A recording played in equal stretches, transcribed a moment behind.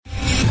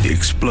The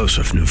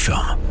explosive new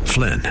film,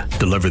 Flynn,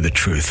 deliver the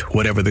truth,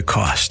 whatever the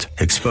cost,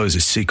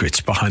 exposes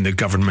secrets behind the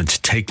government's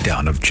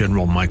takedown of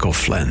General Michael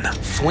Flynn.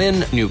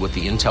 Flynn knew what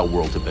the intel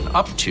world had been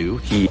up to.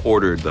 He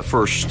ordered the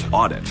first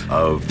audit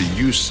of the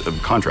use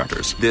of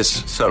contractors.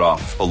 This set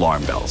off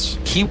alarm bells.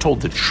 He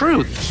told the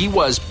truth. He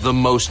was the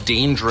most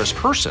dangerous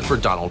person for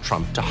Donald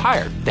Trump to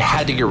hire. They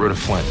had to get rid of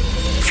Flynn.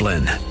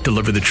 Flynn,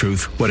 deliver the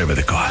truth, whatever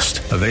the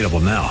cost. Available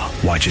now.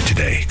 Watch it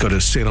today. Go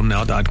to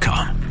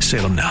salemnow.com.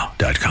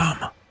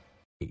 salemnow.com.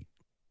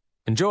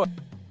 Enjoy.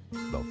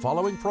 The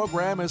following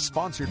program is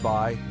sponsored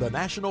by the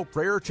National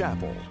Prayer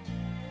Chapel.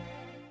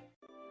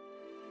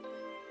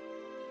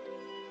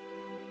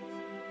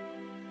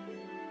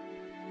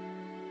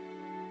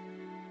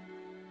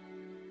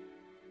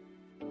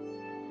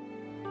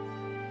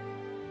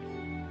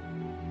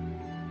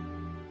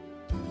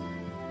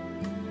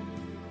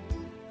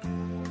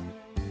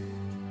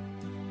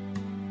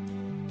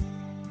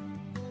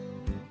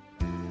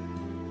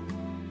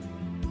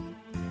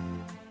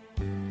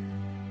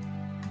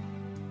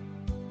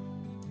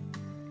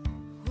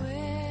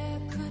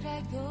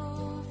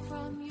 Go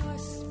from your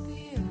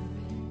spirit.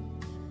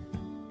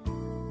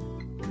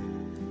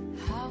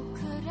 How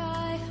could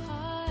I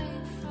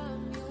hide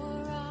from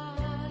your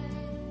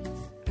eyes?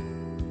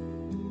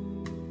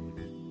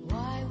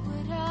 Why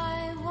would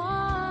I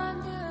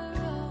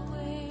wander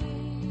away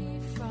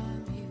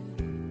from you,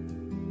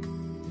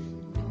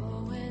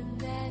 knowing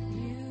that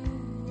you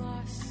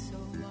are so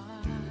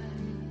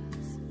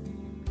wise?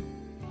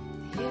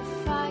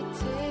 If I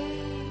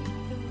take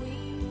the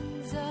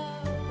wings of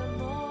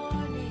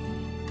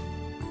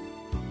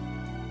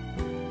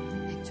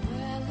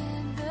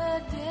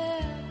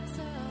depths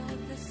of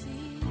the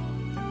sea,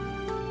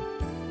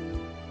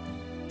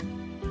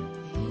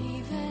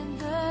 even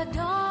the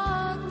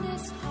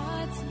darkness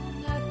hides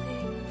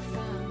nothing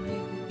from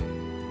you,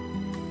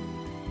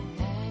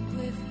 and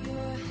with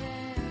your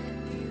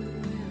hand you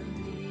will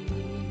lead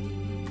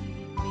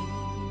me.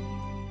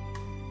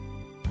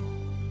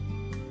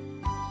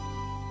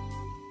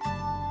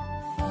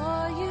 For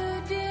you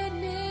did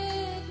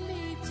knit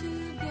me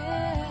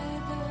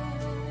together,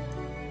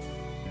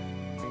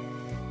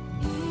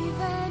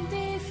 even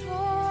before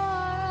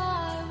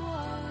I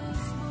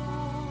was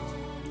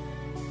born.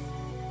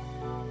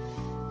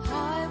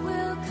 I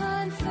will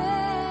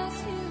confess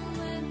you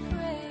and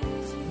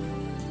praise you.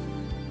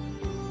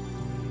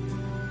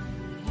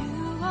 You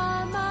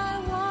are my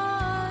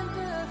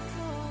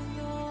wonderful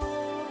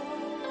Lord.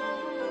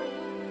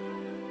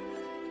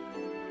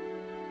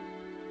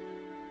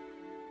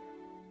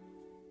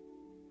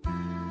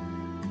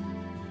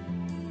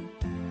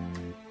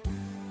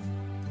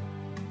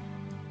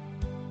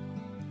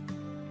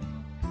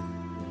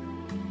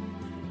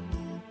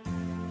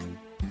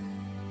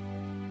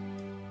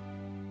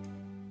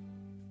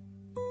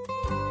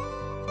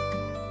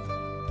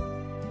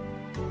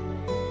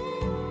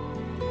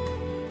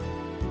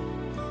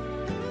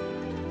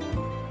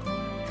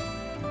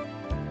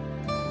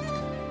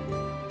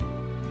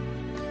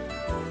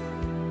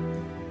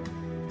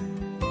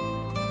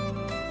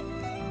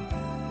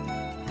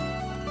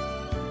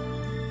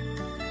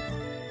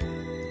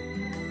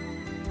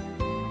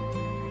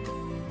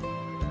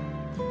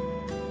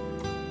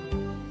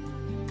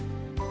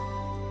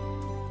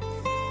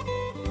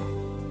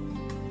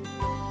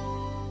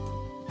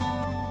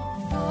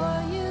 For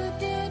you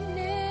did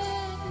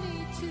knit me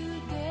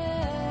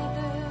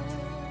together,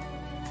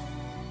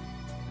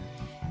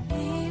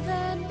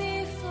 even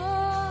before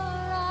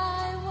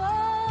I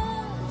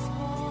was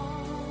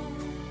born.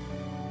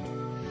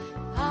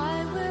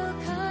 I will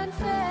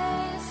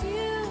confess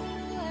you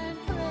and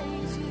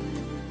praise you.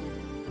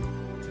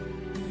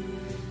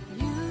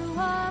 You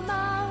are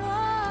my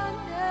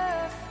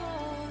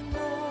wonderful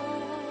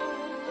Lord.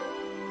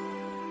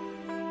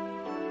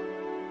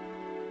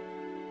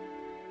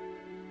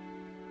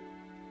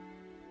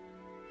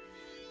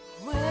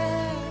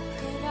 Where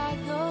could I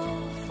go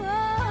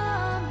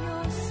from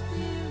your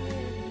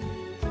spirit?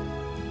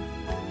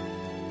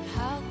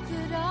 How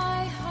could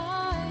I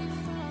hide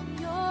from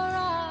your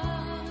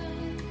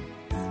eyes?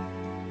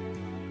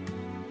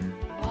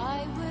 Why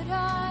would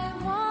I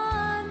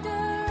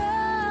wander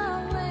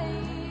away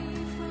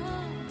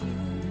from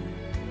you,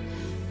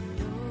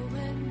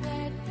 knowing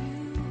that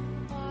you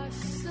are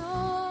so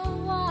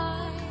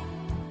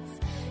wise?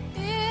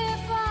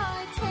 If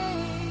I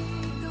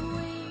take the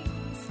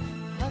wings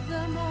of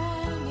the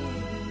morning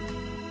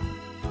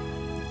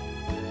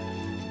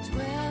and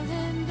dwell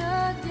in the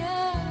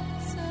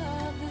depths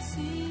of the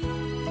sea,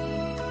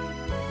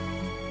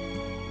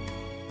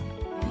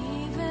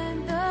 even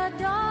the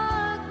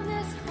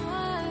darkness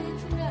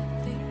hides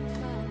nothing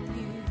from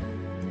you,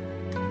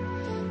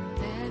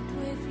 and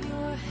with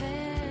your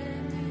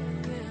hand you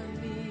will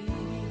lead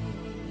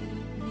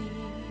me.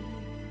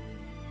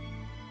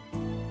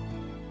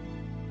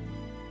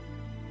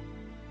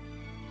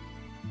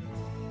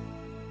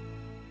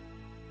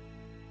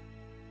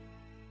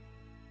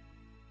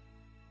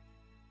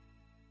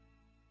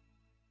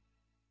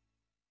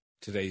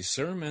 Today's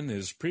sermon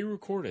is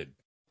pre-recorded.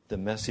 The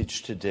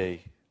message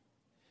today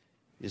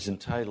is, is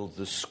entitled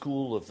The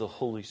School of the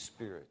Holy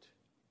Spirit.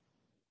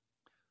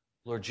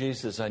 Lord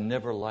Jesus, I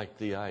never liked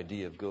the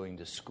idea of going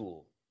to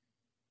school.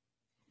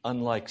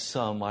 Unlike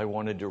some, I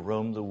wanted to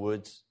roam the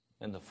woods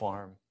and the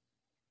farm.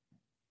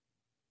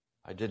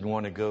 I didn't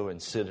want to go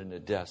and sit in a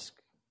desk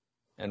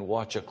and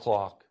watch a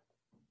clock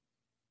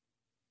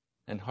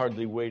and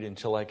hardly wait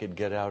until I could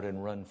get out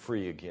and run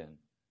free again.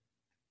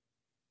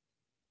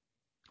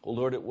 Well,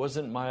 Lord, it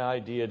wasn't my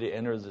idea to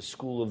enter the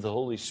school of the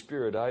Holy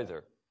Spirit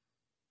either.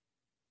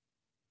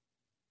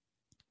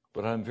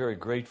 But I'm very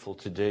grateful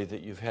today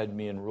that you've had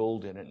me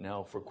enrolled in it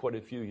now for quite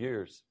a few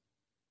years.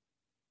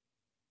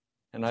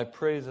 And I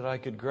pray that I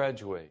could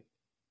graduate,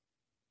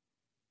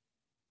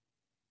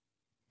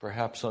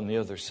 perhaps on the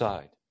other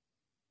side.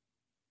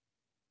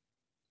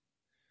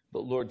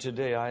 But Lord,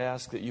 today I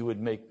ask that you would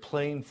make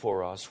plain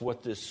for us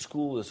what this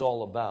school is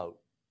all about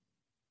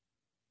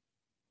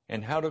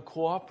and how to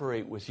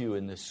cooperate with you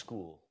in this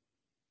school,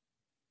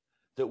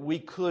 that we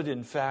could,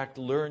 in fact,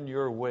 learn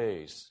your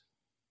ways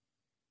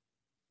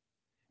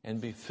and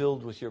be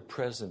filled with your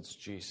presence,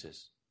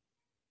 Jesus.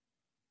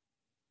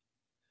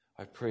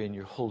 I pray in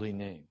your holy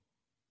name.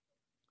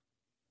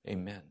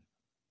 Amen.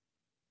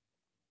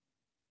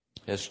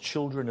 As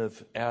children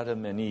of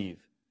Adam and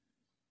Eve,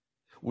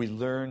 we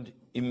learned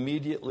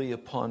immediately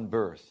upon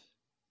birth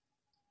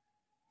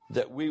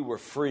that we were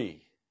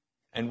free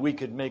and we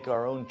could make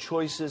our own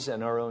choices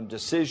and our own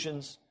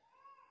decisions.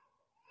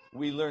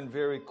 We learned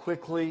very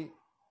quickly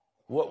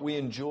what we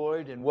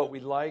enjoyed and what we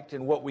liked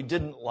and what we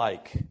didn't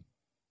like.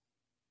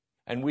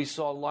 And we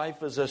saw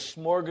life as a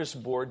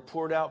smorgasbord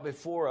poured out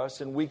before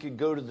us, and we could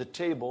go to the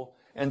table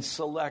and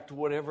select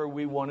whatever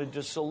we wanted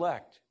to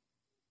select.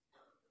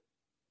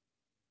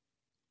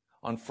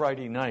 On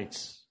Friday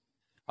nights,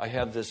 I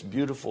have this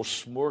beautiful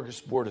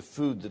smorgasbord of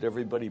food that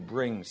everybody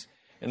brings,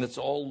 and it's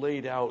all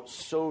laid out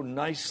so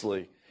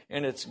nicely.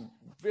 And it's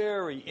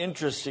very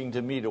interesting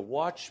to me to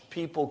watch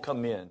people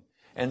come in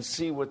and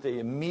see what they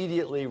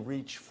immediately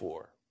reach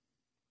for.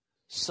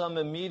 Some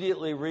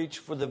immediately reach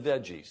for the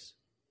veggies.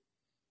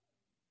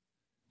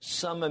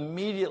 Some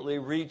immediately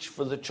reach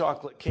for the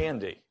chocolate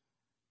candy.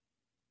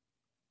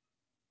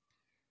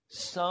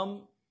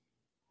 Some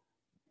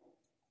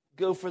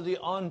go for the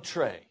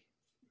entree.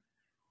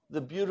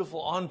 The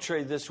beautiful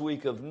entree this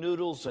week of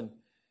noodles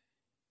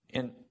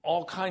and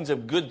all kinds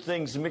of good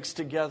things mixed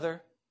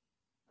together.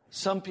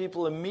 Some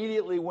people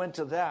immediately went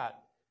to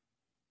that,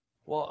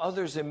 while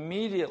others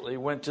immediately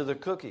went to the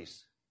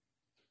cookies.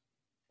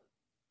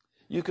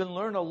 You can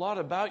learn a lot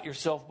about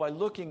yourself by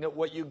looking at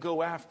what you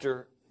go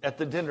after at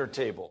the dinner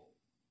table.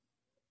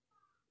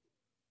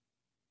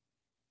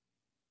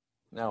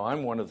 Now,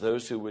 I'm one of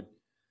those who would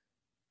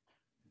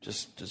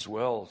just as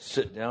well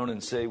sit down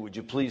and say, would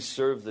you please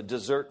serve the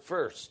dessert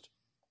first?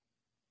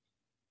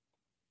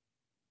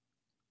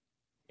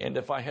 And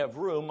if I have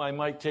room, I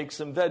might take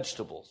some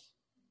vegetables.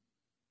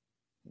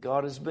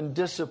 God has been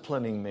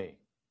disciplining me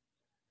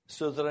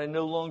so that I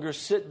no longer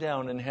sit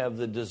down and have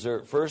the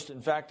dessert first.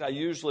 In fact, I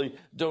usually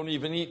don't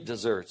even eat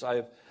desserts.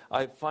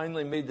 I've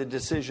finally made the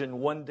decision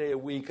one day a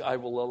week I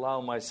will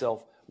allow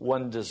myself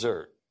one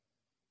dessert.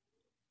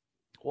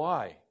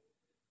 Why?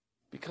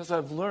 Because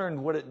I've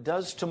learned what it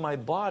does to my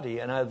body,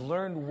 and I've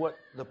learned what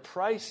the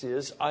price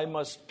is I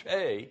must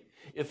pay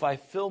if I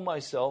fill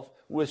myself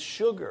with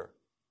sugar.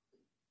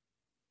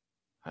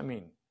 I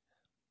mean,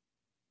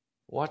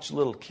 watch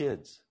little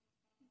kids.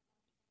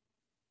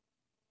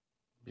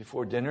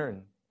 Before dinner,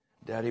 and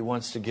Daddy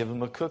wants to give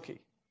them a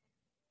cookie.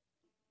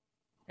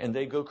 And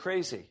they go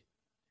crazy.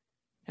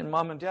 And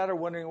Mom and Dad are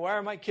wondering, why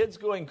are my kids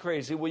going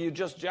crazy? Well, you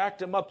just jacked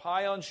them up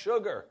high on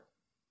sugar.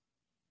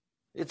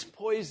 It's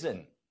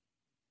poison.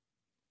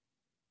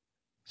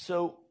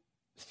 So,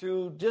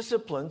 through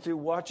discipline, through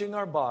watching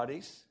our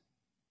bodies,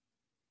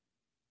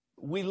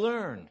 we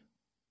learn.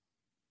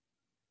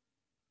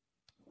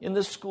 In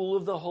the school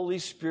of the Holy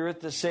Spirit,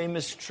 the same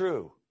is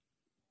true.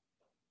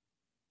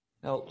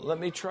 Now, let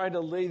me try to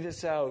lay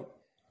this out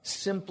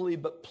simply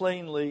but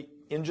plainly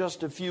in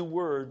just a few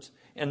words,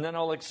 and then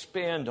I'll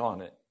expand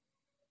on it.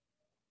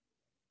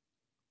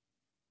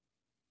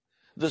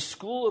 The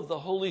school of the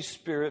Holy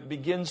Spirit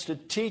begins to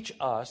teach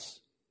us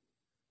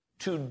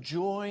to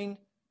join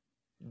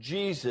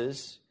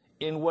Jesus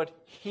in what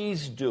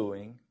He's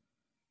doing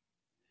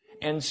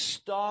and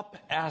stop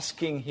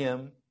asking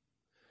Him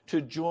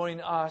to join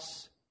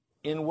us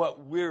in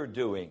what we're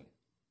doing.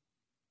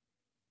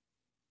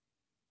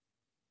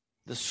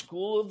 The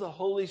school of the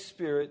Holy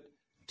Spirit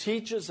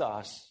teaches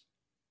us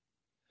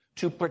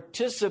to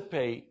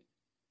participate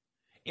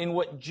in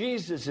what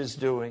Jesus is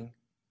doing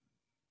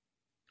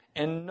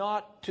and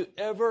not to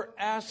ever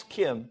ask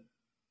Him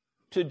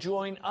to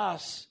join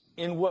us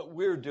in what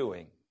we're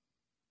doing.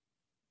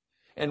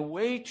 And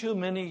way too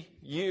many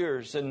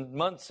years and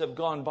months have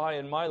gone by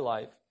in my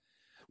life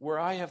where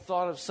I have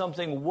thought of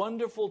something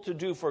wonderful to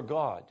do for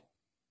God,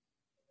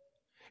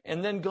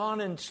 and then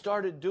gone and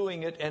started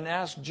doing it and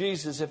asked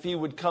Jesus if He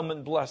would come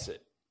and bless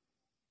it.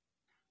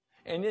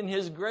 And in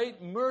His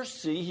great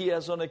mercy, He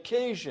has on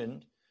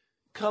occasion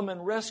come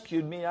and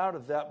rescued me out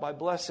of that by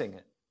blessing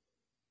it.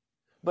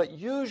 But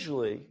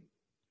usually,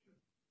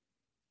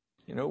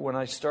 when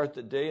I start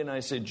the day and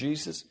I say,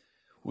 Jesus,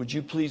 would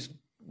you please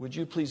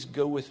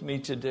go with me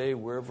today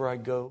wherever I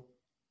go?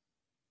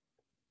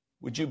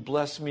 Would you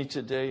bless me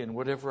today in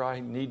whatever I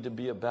need to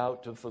be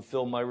about to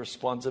fulfill my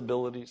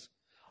responsibilities?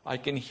 I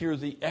can hear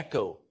the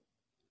echo.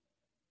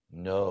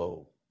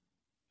 No.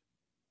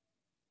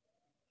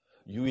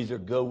 You either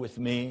go with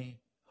me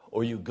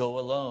or you go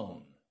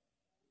alone.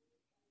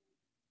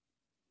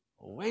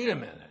 Wait a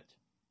minute.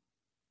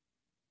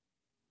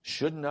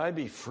 Shouldn't I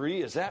be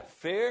free? Is that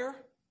fair?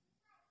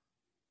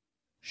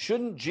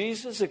 Shouldn't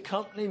Jesus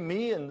accompany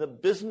me in the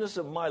business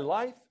of my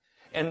life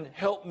and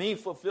help me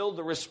fulfill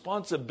the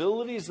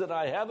responsibilities that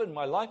I have in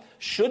my life?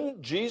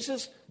 Shouldn't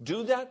Jesus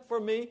do that for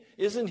me?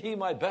 Isn't he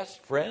my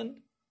best friend?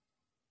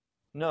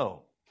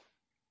 No.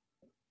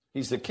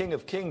 He's the King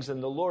of Kings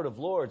and the Lord of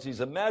Lords. He's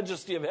the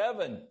majesty of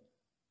heaven.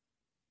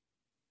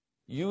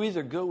 You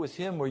either go with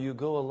him or you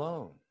go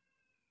alone.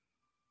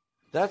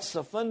 That's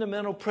the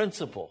fundamental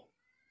principle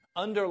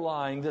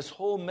underlying this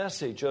whole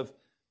message of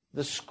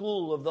the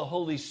school of the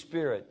Holy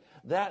Spirit.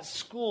 That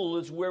school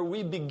is where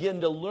we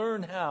begin to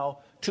learn how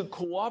to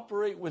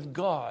cooperate with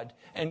God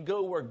and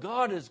go where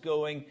God is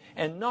going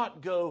and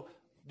not go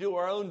do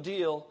our own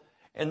deal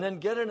and then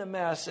get in a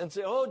mess and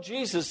say, oh,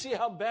 Jesus, see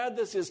how bad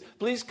this is.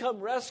 Please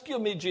come rescue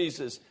me,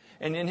 Jesus.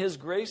 And in his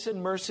grace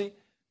and mercy,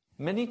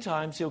 many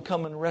times he'll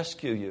come and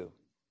rescue you.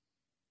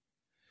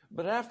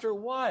 But after a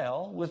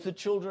while, with the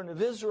children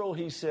of Israel,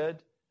 he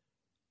said,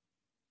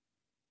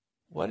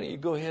 why don't you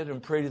go ahead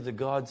and pray to the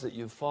gods that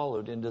you've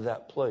followed into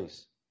that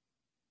place?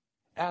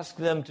 Ask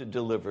them to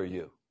deliver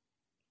you.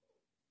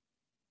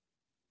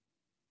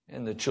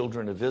 And the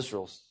children of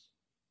Israel,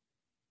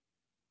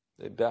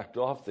 they backed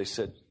off. They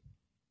said,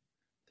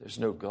 there's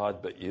no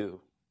God but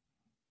you.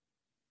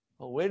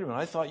 Well, wait a minute.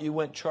 I thought you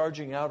went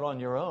charging out on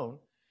your own,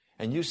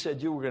 and you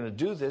said you were going to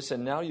do this,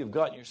 and now you've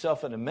gotten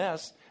yourself in a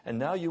mess, and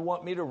now you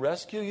want me to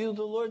rescue you,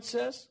 the Lord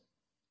says?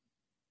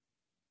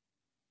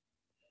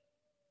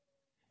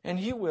 And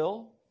he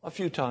will a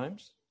few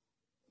times,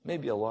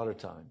 maybe a lot of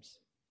times.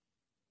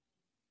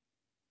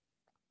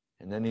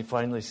 And then he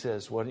finally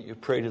says, why don't you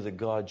pray to the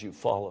gods you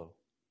follow?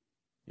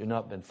 You've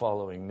not been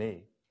following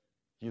me.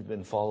 You've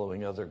been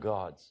following other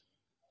gods.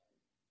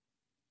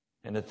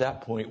 And at that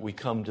point, we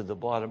come to the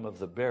bottom of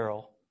the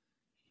barrel.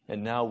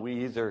 And now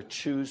we either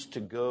choose to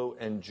go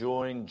and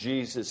join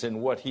Jesus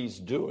in what he's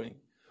doing,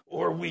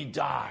 or we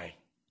die.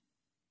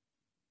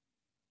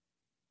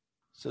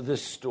 So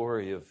this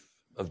story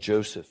of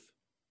Joseph.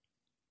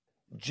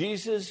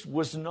 Jesus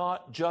was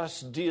not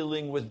just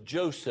dealing with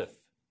Joseph.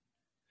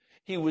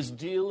 He was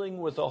dealing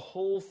with a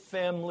whole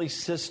family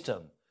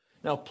system.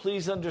 Now,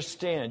 please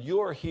understand,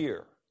 you're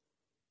here.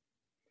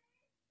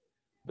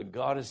 But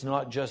God is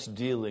not just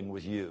dealing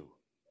with you.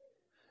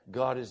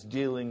 God is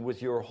dealing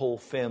with your whole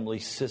family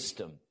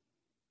system.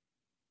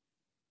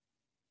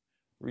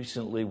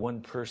 Recently,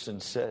 one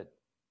person said,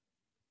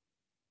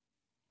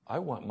 I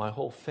want my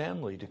whole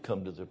family to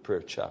come to the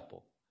prayer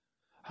chapel.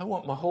 I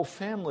want my whole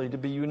family to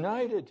be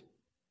united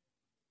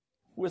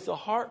with a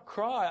heart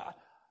cry.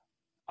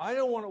 I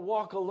don't want to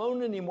walk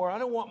alone anymore. I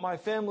don't want my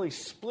family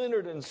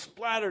splintered and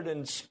splattered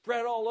and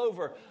spread all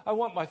over. I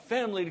want my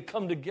family to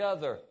come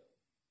together.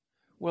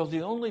 Well,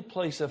 the only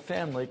place a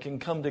family can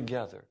come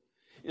together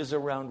is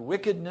around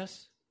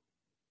wickedness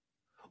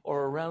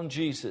or around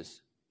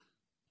Jesus.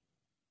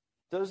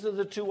 Those are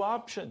the two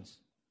options.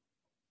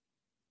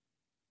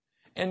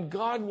 And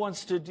God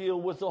wants to deal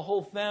with the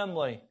whole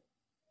family,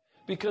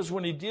 because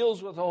when he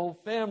deals with the whole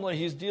family,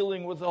 he's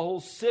dealing with the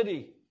whole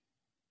city.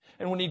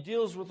 And when he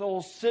deals with the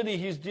whole city,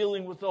 he's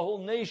dealing with the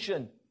whole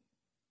nation.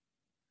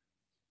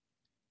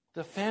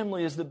 The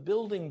family is the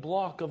building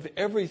block of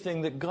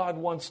everything that God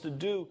wants to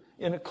do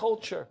in a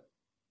culture.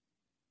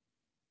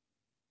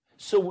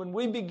 So when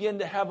we begin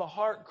to have a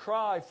heart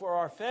cry for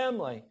our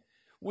family,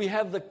 we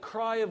have the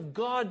cry of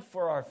God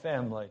for our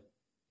family.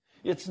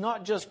 It's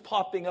not just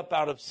popping up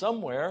out of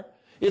somewhere.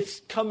 It's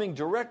coming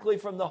directly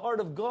from the heart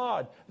of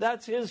God.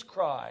 That's his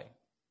cry.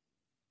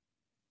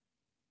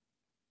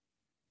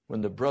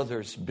 When the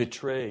brothers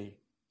betray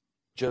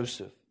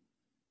Joseph,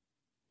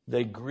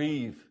 they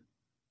grieve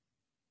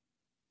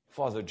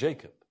Father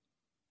Jacob.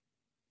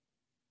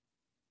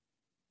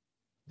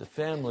 The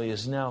family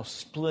is now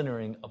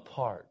splintering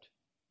apart.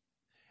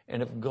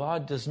 And if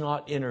God does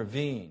not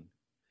intervene,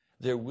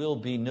 there will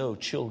be no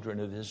children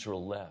of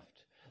Israel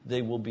left.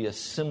 They will be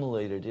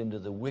assimilated into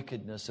the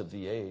wickedness of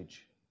the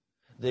age.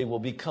 They will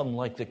become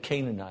like the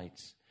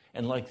Canaanites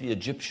and like the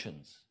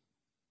Egyptians.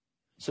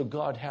 So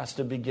God has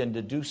to begin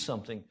to do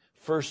something.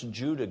 First,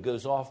 Judah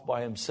goes off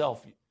by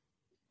himself.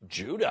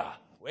 Judah?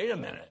 Wait a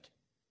minute.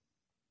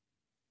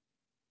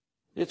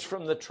 It's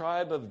from the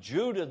tribe of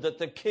Judah that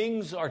the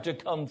kings are to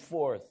come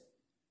forth.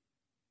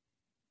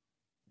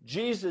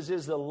 Jesus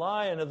is the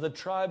Lion of the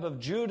tribe of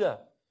Judah.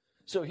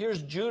 So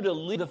here's Judah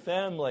leading the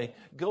family,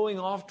 going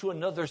off to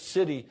another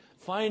city,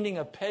 finding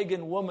a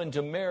pagan woman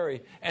to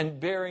marry, and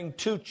bearing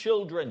 2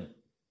 children.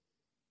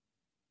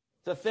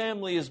 The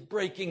family is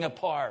breaking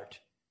apart.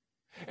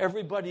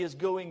 Everybody is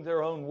going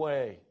their own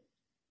way.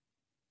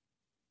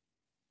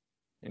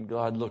 And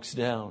God looks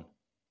down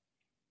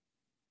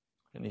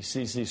and he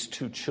sees these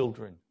two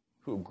children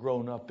who have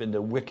grown up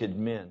into wicked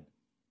men.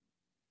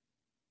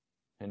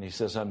 And he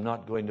says, I'm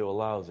not going to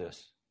allow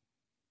this.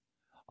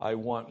 I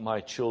want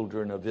my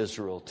children of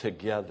Israel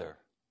together.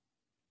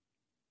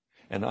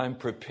 And I'm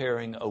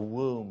preparing a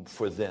womb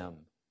for them.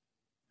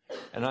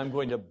 And I'm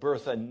going to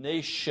birth a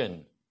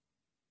nation.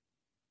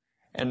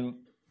 And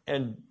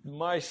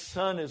my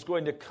son is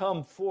going to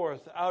come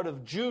forth out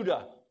of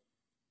Judah.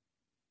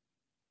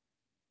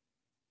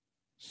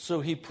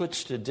 So he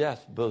puts to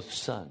death both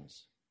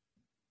sons.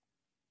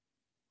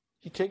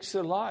 He takes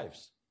their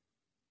lives.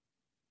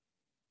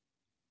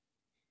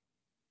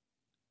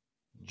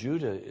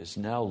 Judah is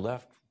now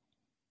left.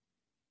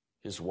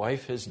 His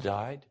wife has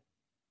died.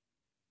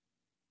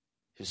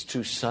 His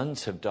two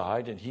sons have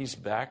died, and he's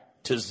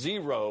back to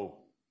zero.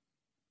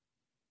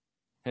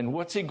 And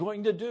what's he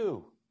going to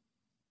do?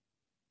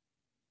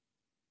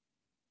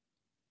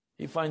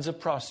 He finds a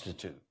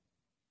prostitute.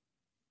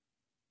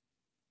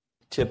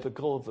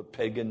 Typical of a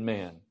pagan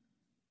man.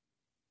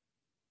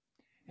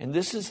 And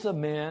this is the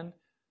man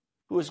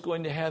who is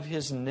going to have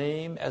his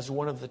name as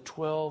one of the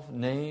 12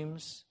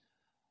 names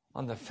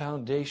on the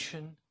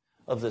foundation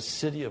of the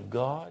city of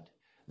God.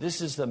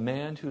 This is the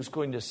man who's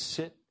going to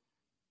sit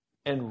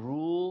and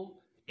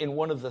rule in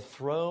one of the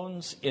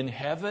thrones in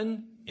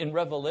heaven in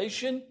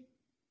Revelation.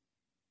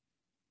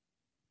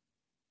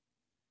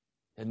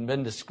 Hadn't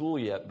been to school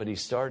yet, but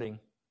he's starting.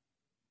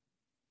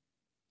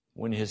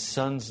 When his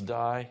sons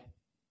die,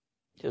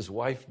 his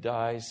wife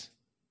dies,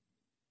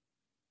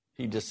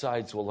 he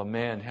decides, well, a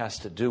man has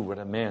to do what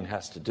a man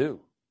has to do.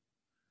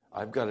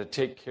 I've got to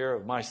take care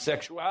of my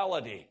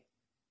sexuality.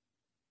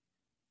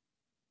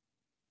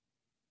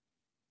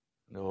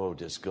 No,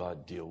 does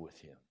God deal with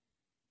him?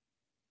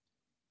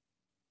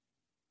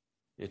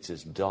 It's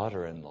his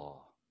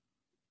daughter-in-law.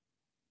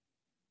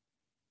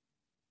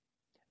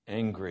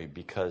 Angry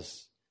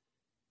because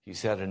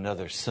he's had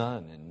another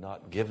son and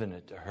not given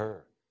it to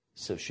her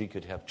so she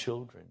could have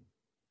children.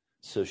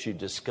 So she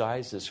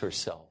disguises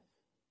herself.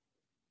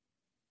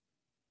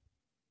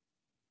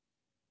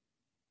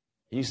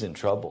 He's in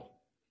trouble.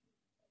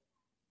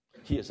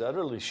 He is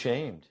utterly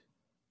shamed.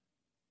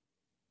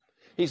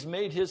 He's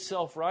made his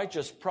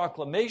self-righteous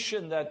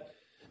proclamation that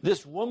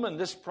this woman,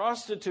 this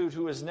prostitute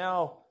who is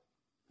now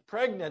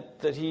pregnant,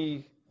 that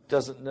he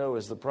doesn't know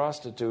is the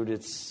prostitute,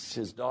 it's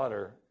his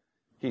daughter.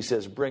 He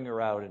says, bring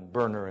her out and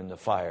burn her in the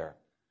fire.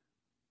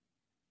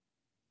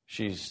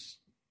 She's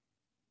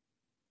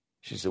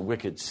a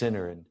wicked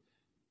sinner, and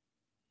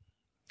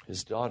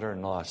his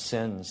daughter-in-law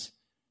sends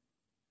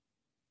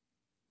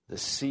the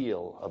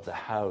seal of the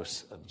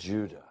house of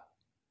Judah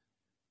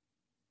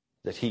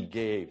that he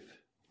gave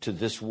to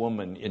this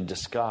woman in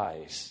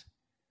disguise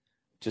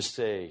to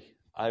say,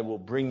 I will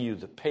bring you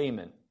the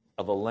payment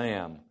of a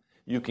lamb.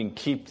 You can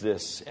keep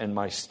this and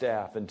my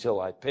staff until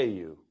I pay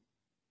you.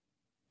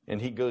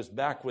 And he goes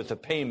back with the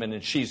payment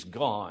and she's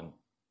gone.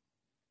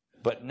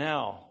 But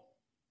now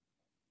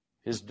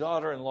his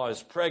daughter-in-law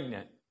is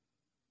pregnant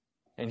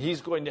and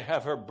he's going to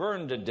have her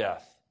burned to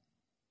death.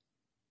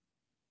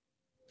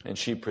 And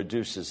she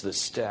produces the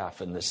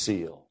staff and the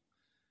seal.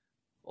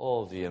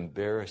 Oh, the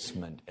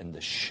embarrassment and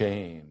the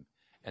shame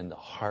and the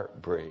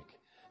heartbreak.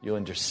 You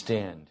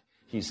understand,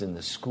 he's in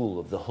the school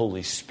of the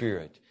Holy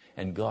Spirit,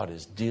 and God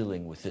is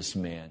dealing with this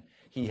man.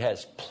 He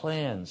has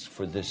plans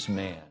for this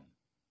man.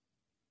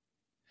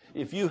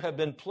 If you have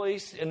been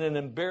placed in an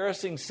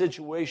embarrassing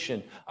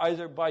situation,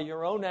 either by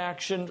your own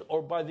action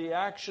or by the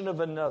action of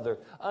another,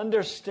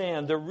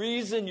 understand the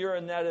reason you're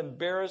in that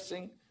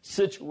embarrassing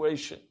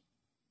situation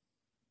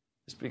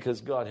is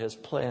because God has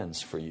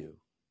plans for you.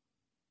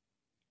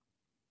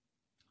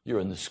 You're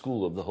in the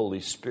school of the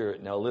Holy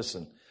Spirit. Now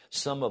listen,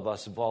 some of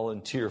us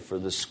volunteer for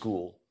the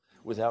school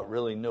without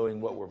really knowing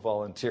what we're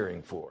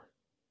volunteering for.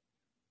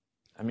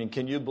 I mean,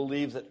 can you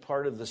believe that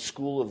part of the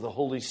school of the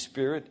Holy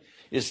Spirit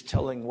is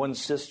telling one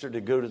sister to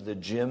go to the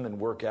gym and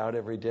work out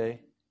every day?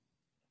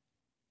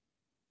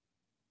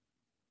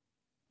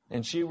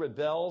 And she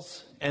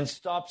rebels and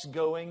stops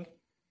going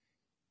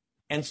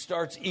and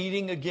starts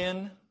eating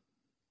again.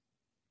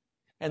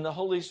 And the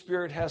Holy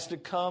Spirit has to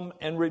come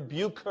and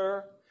rebuke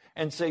her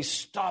and say,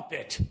 stop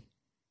it.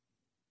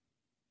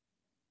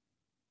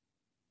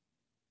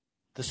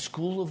 The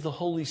school of the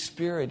Holy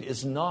Spirit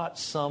is not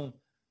some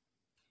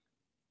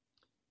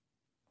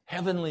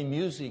heavenly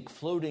music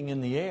floating in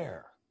the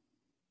air.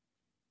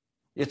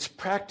 It's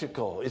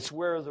practical. It's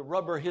where the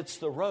rubber hits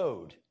the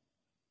road.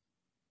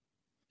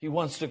 He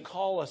wants to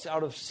call us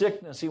out of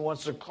sickness. He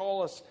wants to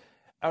call us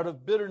out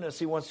of bitterness.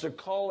 He wants to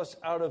call us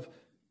out of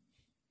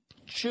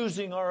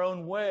choosing our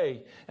own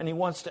way. And he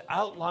wants to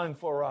outline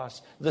for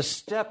us the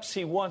steps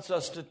he wants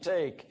us to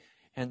take.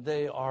 And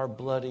they are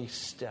bloody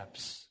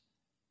steps.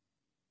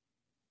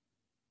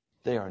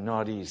 They are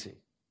not easy.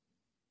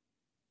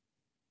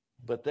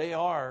 But they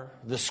are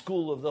the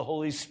school of the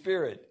Holy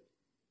Spirit.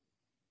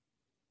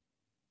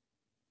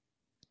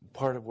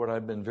 Part of what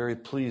I've been very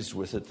pleased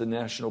with at the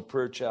National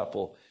Prayer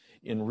Chapel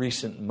in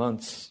recent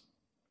months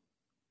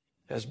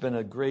has been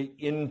a great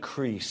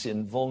increase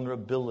in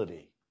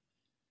vulnerability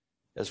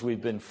as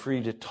we've been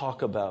free to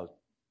talk about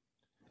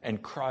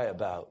and cry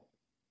about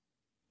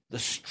the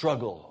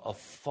struggle of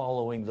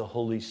following the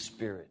Holy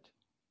Spirit.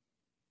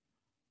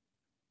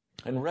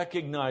 And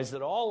recognize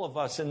that all of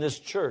us in this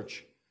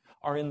church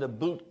are in the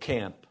boot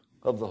camp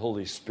of the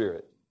Holy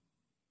Spirit.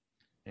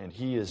 And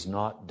He is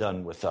not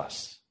done with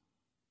us.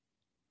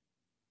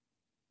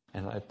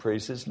 And I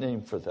praise His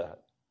name for that.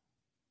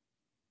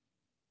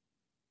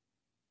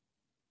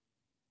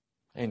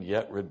 And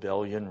yet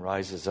rebellion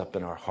rises up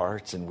in our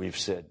hearts, and we've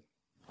said,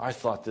 I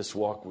thought this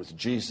walk with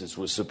Jesus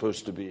was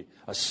supposed to be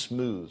a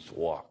smooth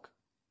walk.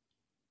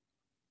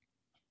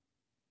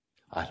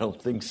 I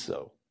don't think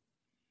so.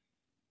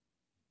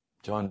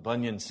 John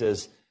Bunyan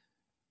says,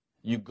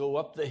 you go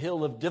up the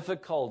hill of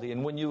difficulty,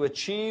 and when you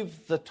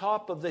achieve the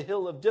top of the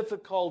hill of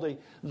difficulty,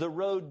 the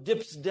road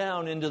dips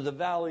down into the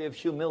valley of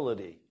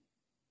humility.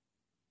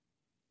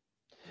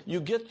 You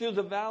get through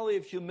the valley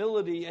of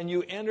humility, and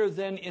you enter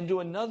then into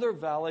another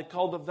valley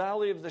called the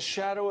valley of the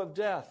shadow of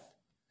death.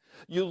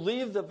 You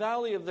leave the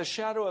valley of the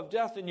shadow of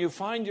death, and you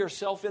find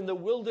yourself in the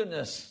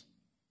wilderness.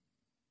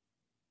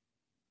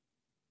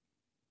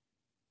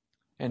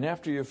 And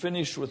after you're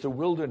finished with the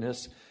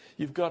wilderness,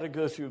 you've got to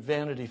go through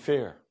Vanity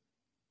Fair,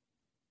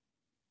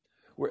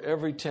 where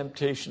every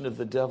temptation of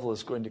the devil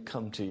is going to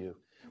come to you,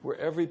 where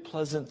every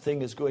pleasant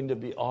thing is going to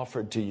be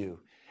offered to you.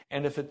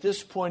 And if at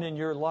this point in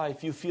your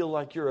life you feel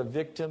like you're a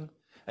victim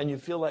and you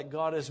feel like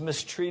God has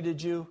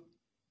mistreated you,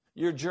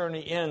 your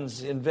journey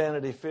ends in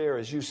Vanity Fair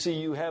as you see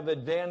you have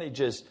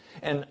advantages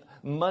and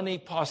money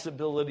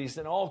possibilities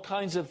and all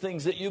kinds of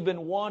things that you've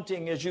been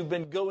wanting as you've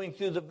been going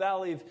through the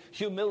valley of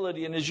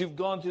humility and as you've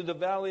gone through the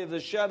valley of the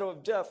shadow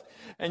of death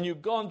and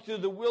you've gone through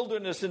the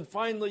wilderness and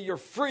finally you're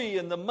free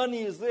and the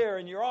money is there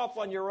and you're off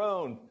on your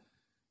own.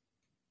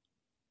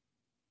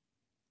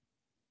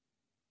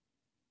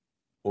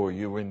 Or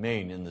you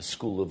remain in the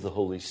school of the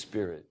Holy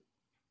Spirit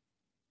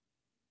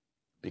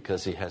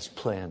because He has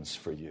plans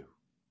for you.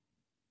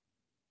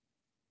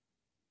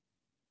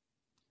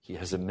 He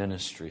has a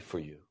ministry for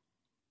you.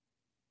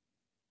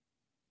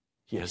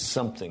 He has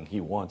something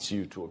He wants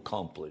you to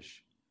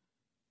accomplish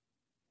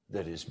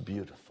that is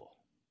beautiful.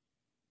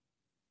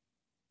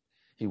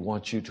 He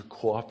wants you to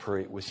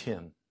cooperate with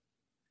Him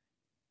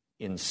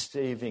in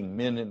saving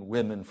men and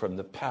women from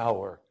the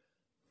power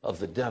of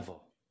the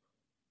devil.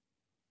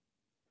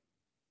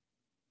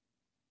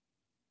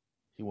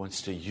 He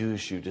wants to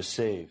use you to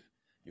save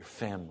your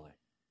family.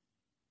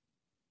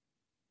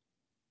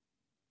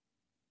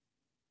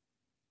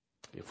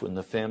 If when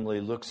the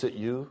family looks at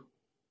you,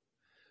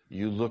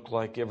 you look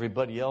like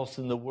everybody else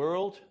in the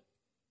world,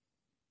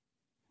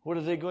 what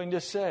are they going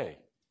to say?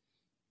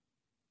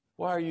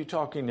 Why are you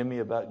talking to me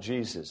about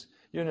Jesus?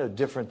 You're no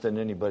different than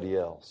anybody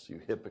else,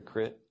 you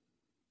hypocrite.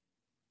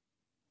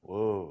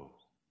 Whoa.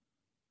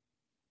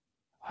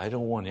 I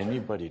don't want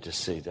anybody to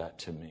say that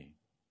to me.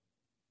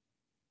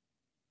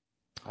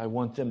 I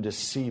want them to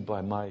see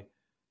by my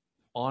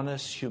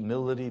honest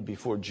humility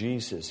before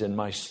Jesus and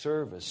my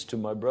service to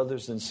my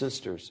brothers and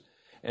sisters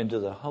and to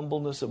the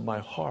humbleness of my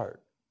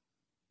heart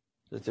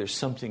that there's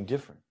something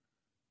different.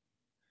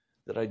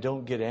 That I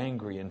don't get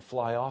angry and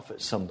fly off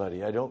at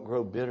somebody. I don't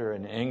grow bitter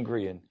and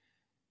angry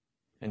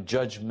and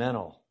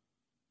judgmental.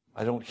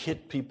 I don't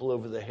hit people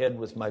over the head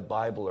with my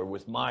Bible or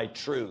with my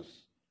truth.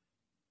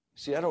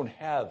 See, I don't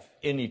have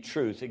any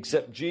truth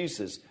except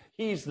Jesus.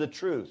 He's the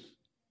truth.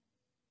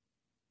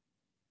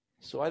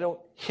 So I don't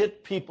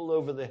hit people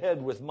over the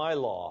head with my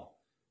law.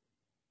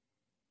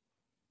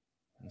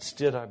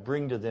 Instead, I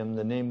bring to them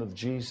the name of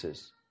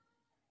Jesus.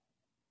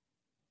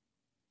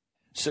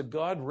 So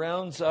God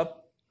rounds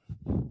up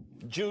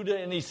Judah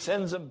and He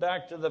sends them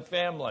back to the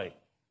family.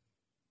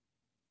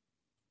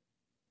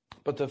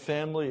 But the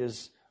family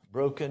is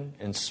broken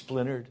and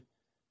splintered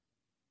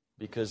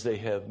because they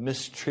have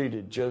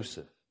mistreated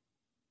Joseph.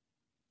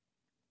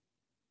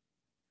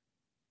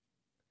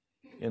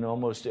 In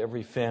almost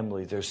every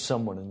family, there's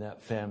someone in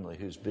that family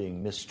who's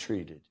being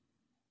mistreated.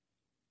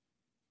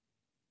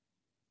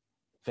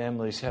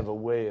 Families have a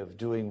way of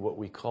doing what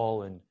we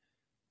call in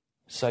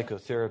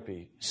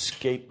psychotherapy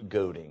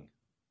scapegoating,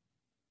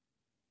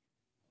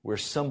 where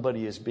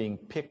somebody is being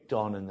picked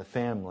on in the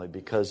family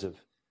because of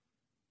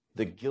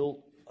the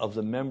guilt of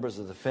the members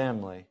of the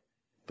family,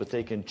 but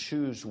they can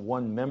choose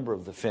one member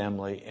of the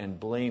family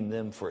and blame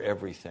them for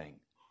everything.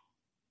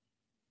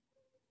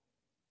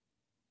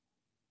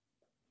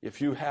 If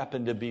you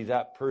happen to be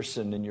that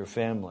person in your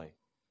family,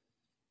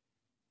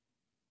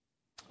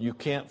 you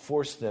can't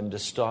force them to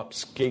stop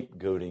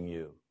scapegoating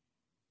you.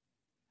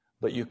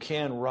 But you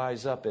can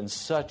rise up in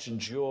such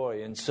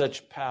joy and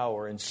such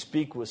power and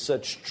speak with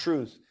such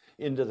truth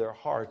into their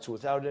hearts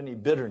without any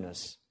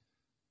bitterness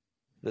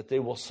that they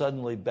will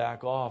suddenly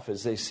back off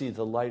as they see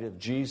the light of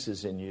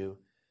Jesus in you,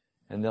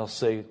 and they'll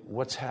say,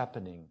 "What's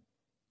happening?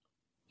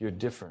 You're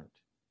different.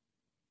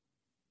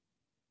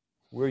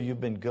 Where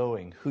you've been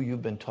going, who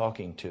you've been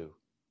talking to."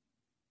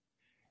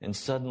 And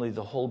suddenly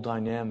the whole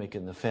dynamic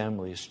in the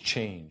family is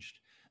changed.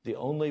 The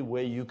only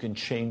way you can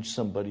change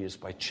somebody is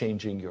by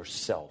changing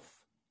yourself.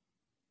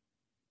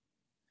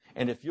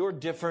 And if you're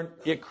different,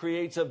 it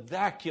creates a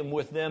vacuum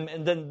with them,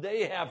 and then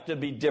they have to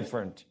be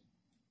different.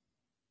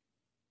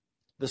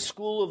 The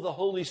school of the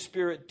Holy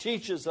Spirit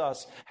teaches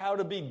us how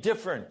to be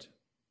different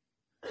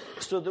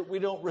so that we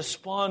don't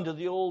respond to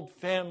the old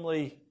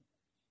family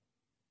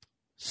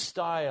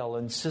style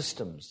and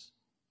systems.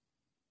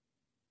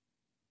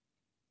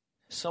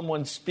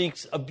 Someone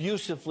speaks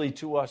abusively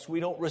to us, we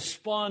don't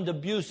respond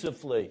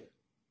abusively.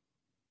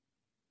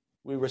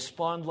 We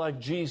respond like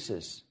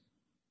Jesus.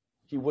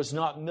 He was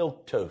not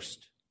milquetoast.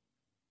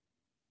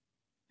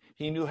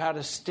 He knew how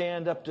to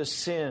stand up to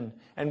sin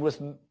and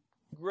with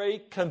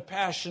great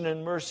compassion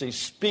and mercy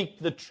speak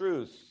the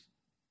truth.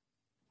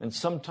 And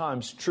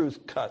sometimes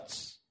truth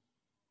cuts.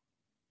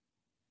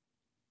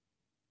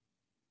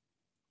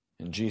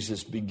 And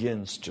Jesus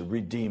begins to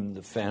redeem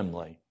the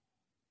family.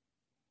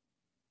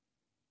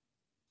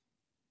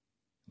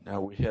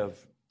 Now we have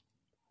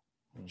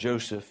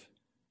Joseph.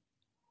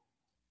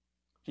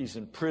 He's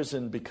in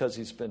prison because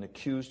he's been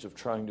accused of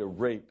trying to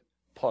rape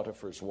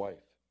Potiphar's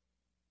wife.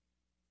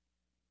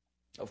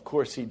 Of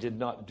course, he did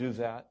not do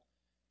that.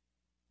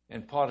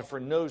 And Potiphar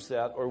knows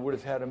that or would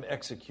have had him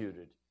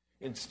executed.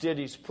 Instead,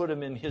 he's put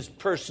him in his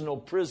personal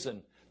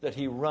prison that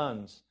he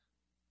runs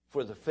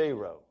for the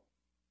Pharaoh.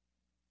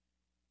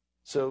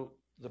 So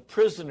the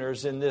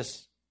prisoners in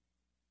this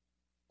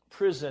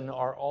prison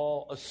are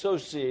all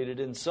associated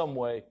in some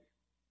way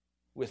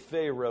with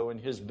Pharaoh and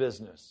his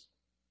business.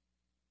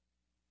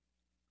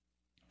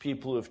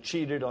 People who have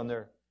cheated on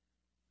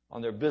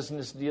their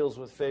business deals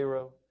with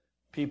Pharaoh,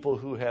 people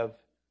who have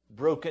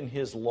broken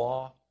his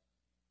law.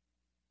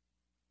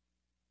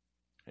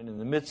 And in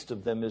the midst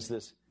of them is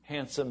this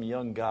handsome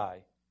young guy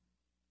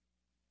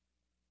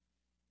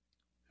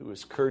who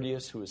is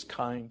courteous, who is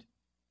kind,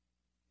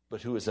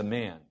 but who is a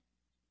man.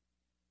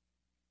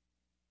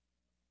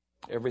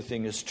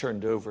 Everything is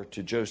turned over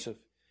to Joseph.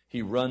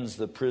 He runs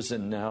the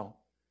prison now.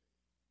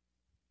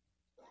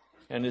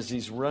 And as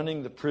he's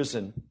running the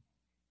prison,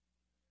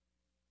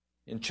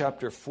 in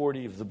chapter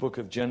 40 of the book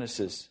of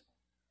Genesis,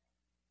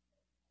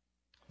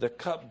 the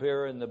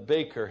cupbearer and the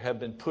baker have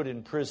been put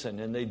in prison,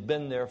 and they've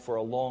been there for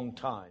a long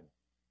time.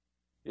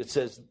 It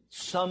says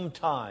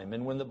sometime,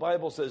 and when the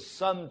Bible says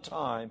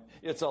sometime,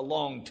 it's a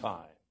long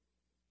time.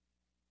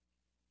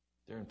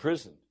 They're in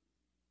prison.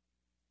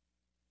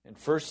 And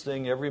first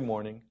thing every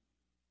morning,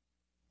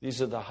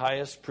 these are the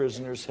highest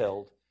prisoners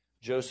held.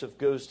 Joseph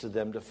goes to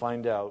them to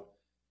find out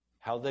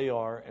how they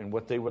are and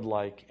what they would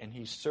like, and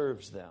he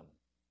serves them.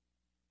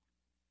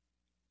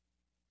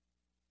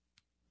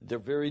 They're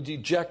very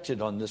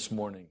dejected on this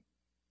morning.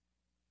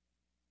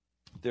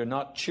 They're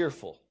not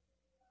cheerful.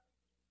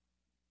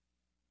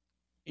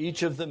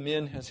 Each of the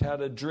men has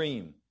had a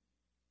dream.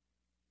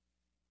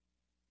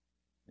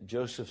 And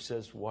Joseph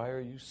says, "Why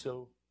are you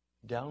so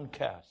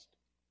downcast?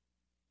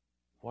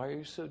 Why are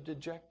you so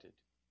dejected?"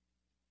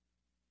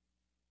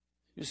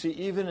 You see,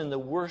 even in the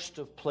worst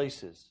of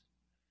places,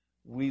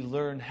 we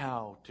learn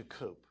how to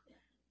cope.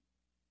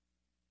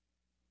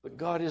 But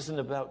God isn't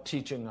about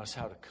teaching us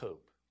how to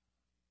cope.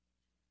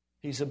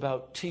 He's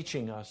about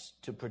teaching us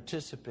to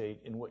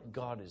participate in what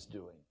God is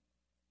doing.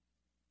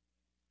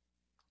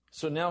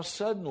 So now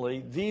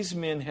suddenly, these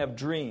men have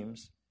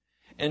dreams,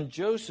 and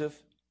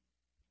Joseph,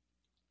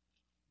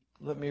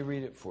 let me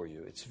read it for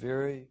you. It's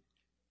very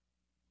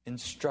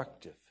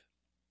instructive.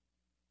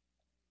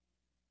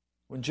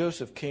 When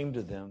Joseph came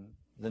to them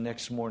the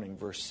next morning,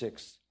 verse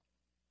 6,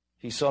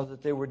 he saw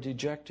that they were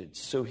dejected.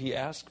 So he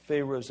asked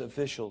Pharaoh's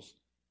officials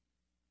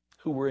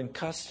who were in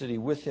custody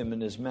with him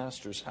in his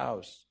master's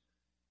house,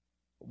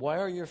 "Why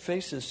are your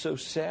faces so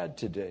sad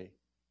today?"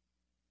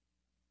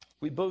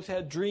 "We both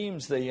had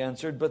dreams," they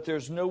answered, "but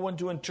there's no one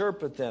to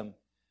interpret them."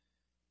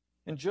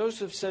 And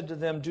Joseph said to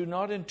them, "Do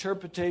not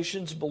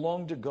interpretations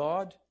belong to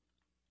God?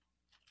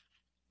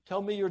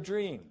 Tell me your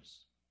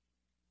dreams."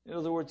 In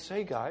other words,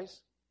 hey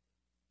guys,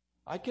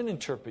 I can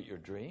interpret your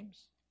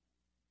dreams.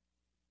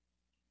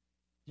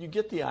 You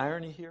get the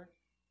irony here?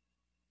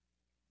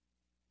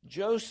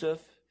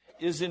 Joseph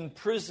is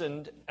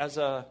imprisoned as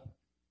a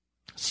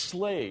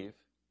slave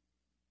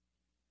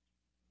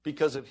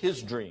because of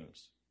his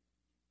dreams.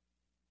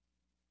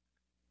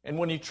 And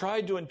when he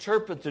tried to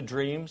interpret the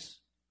dreams,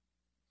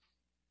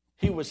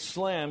 he was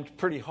slammed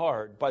pretty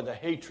hard by the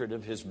hatred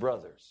of his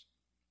brothers.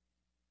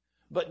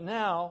 But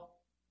now,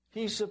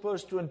 he's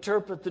supposed to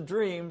interpret the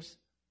dreams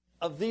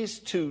of these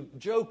two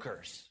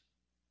jokers.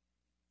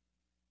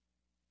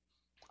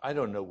 I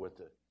don't know what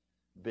the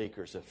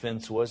baker's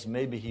offense was.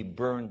 Maybe he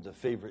burned the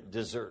favorite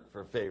dessert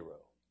for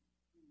Pharaoh.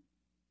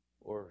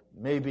 Or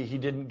maybe he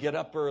didn't get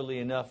up early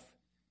enough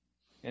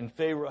and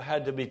Pharaoh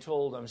had to be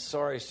told, "I'm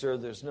sorry, sir,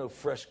 there's no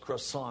fresh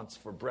croissants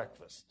for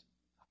breakfast."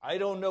 I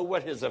don't know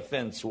what his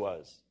offense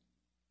was.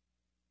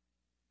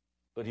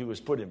 But he was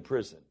put in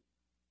prison.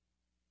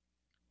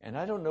 And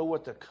I don't know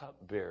what the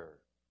cupbearer,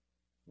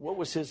 what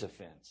was his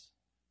offense?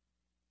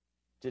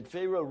 Did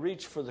Pharaoh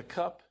reach for the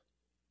cup?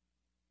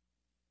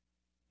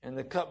 And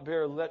the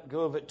cupbearer let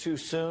go of it too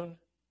soon?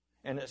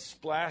 and it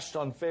splashed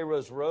on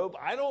Pharaoh's robe.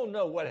 I don't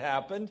know what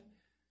happened,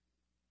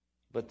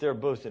 but they're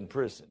both in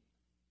prison.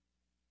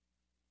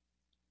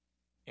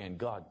 And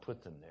God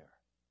put them there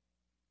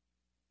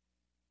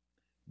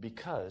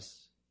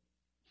because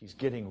he's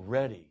getting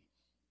ready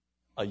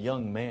a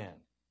young man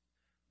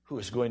who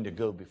is going to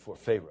go before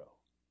Pharaoh.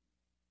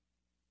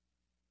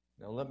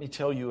 Now let me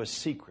tell you a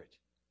secret.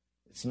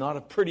 It's not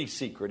a pretty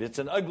secret, it's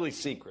an ugly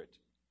secret.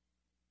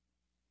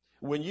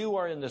 When you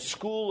are in the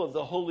school of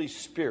the Holy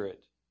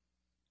Spirit,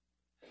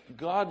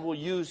 God will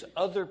use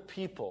other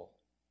people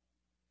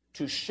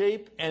to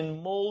shape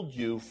and mold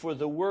you for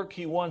the work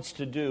he wants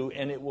to do,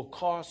 and it will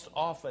cost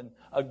often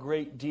a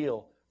great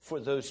deal for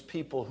those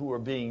people who are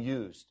being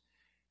used.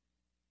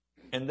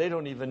 And they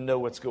don't even know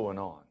what's going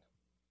on.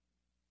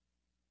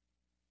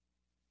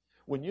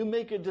 When you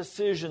make a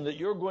decision that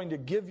you're going to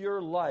give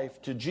your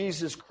life to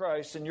Jesus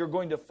Christ and you're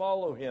going to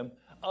follow him,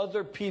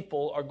 other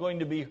people are going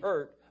to be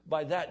hurt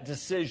by that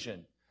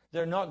decision.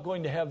 They're not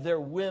going to have their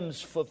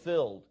whims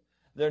fulfilled.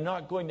 They're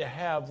not going to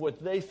have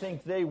what they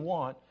think they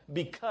want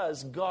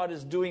because God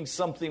is doing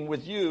something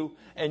with you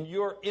and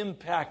you're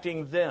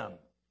impacting them.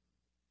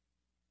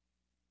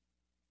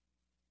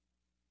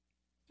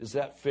 Is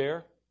that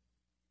fair?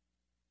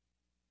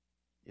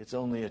 It's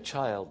only a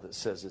child that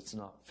says it's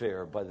not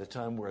fair. By the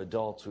time we're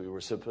adults, we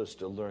were supposed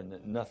to learn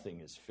that nothing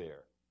is fair.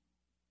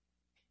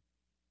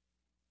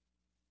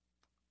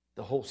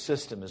 The whole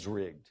system is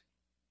rigged.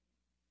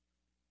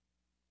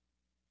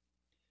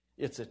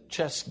 It's a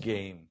chess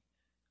game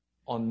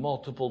on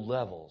multiple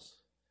levels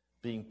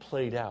being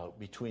played out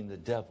between the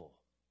devil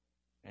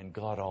and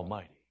God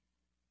Almighty.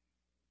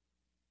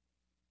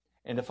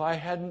 And if I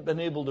hadn't been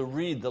able to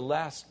read the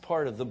last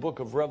part of the book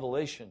of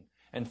Revelation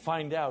and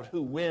find out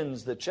who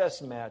wins the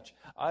chess match,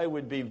 I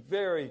would be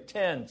very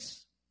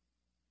tense.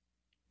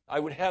 I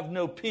would have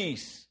no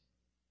peace.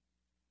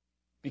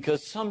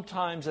 Because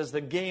sometimes as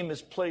the game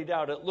is played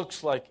out, it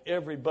looks like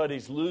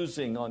everybody's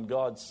losing on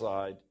God's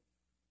side.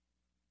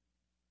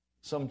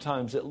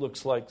 Sometimes it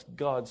looks like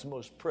God's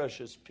most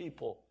precious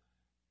people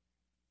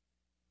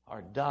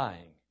are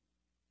dying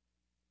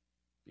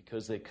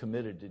because they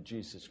committed to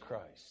Jesus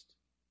Christ.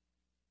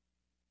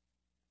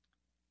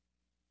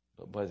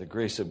 But by the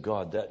grace of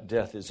God, that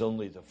death is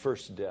only the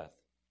first death.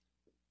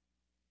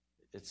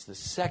 It's the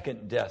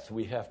second death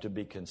we have to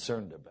be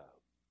concerned about,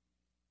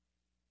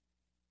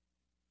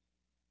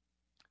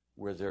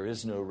 where there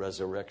is no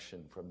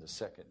resurrection from the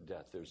second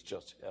death. There's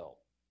just hell.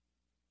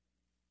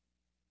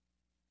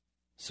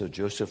 So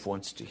Joseph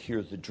wants to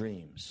hear the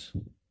dreams.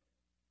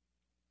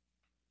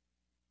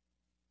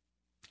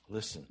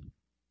 Listen,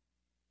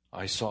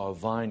 I saw a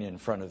vine in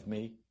front of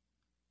me,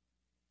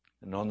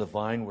 and on the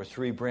vine were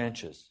 3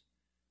 branches.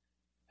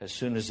 As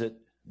soon as it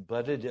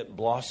budded, it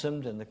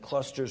blossomed, and the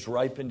clusters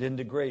ripened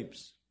into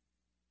grapes.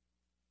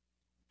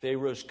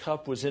 Pharaoh's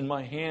cup was in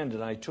my hand,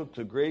 and I took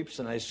the grapes,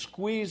 and I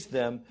squeezed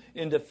them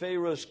into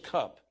Pharaoh's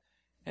cup,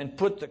 and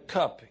put the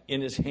cup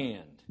in his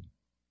hand.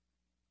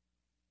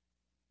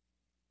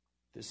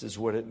 This is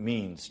what it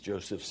means,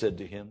 Joseph said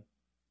to him.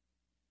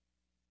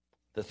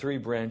 The 3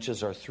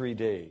 branches are 3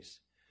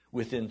 days.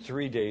 Within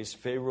 3 days,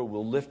 Pharaoh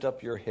will lift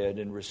up your head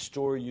and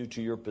restore you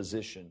to your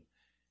position,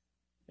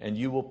 and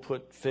you will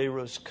put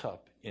Pharaoh's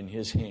cup in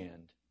his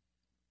hand,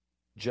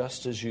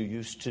 just as you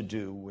used to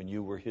do when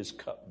you were his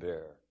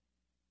cupbearer.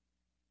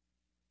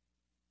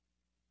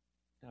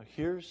 Now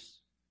here's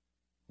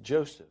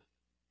Joseph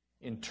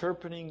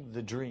interpreting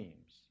the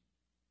dreams,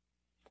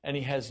 and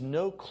he has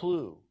no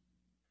clue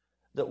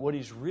that what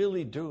he's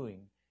really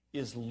doing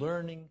is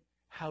learning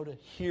how to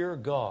hear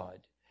God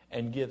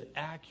and give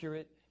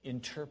accurate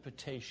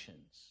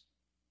interpretations.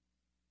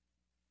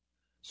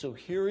 So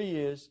here he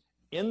is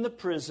in the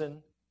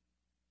prison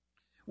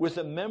with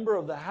a member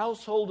of the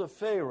household of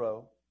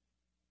Pharaoh,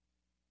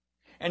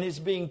 and is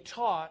being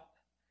taught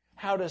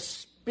how to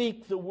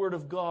speak the word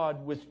of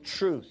God with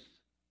truth.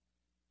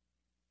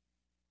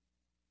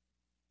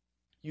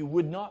 You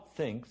would not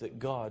think that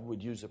God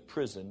would use a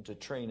prison to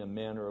train a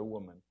man or a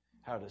woman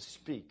how to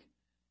speak,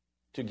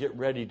 to get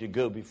ready to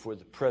go before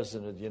the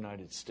President of the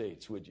United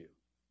States, would you?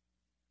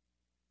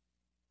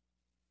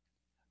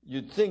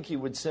 You'd think he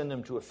would send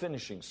them to a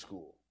finishing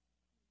school,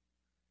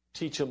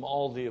 teach them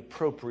all the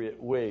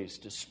appropriate ways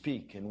to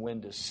speak and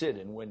when to sit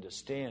and when to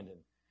stand and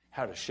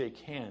how to shake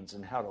hands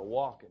and how to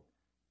walk. And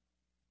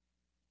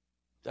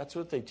that's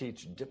what they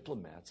teach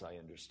diplomats, I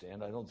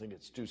understand. I don't think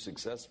it's too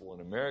successful in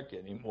America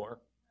anymore.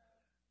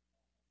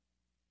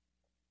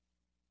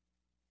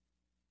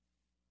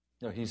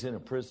 No, he's in a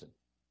prison.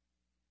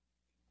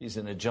 He's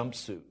in a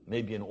jumpsuit,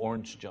 maybe an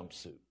orange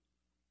jumpsuit.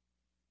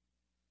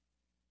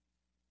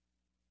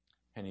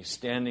 And he's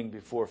standing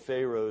before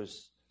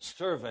Pharaoh's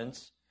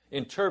servants,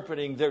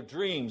 interpreting their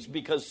dreams,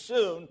 because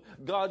soon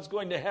God's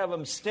going to have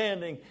him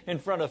standing in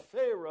front of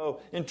Pharaoh,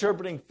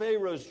 interpreting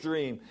Pharaoh's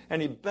dream.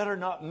 And he better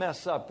not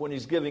mess up when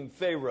he's giving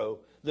Pharaoh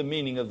the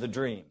meaning of the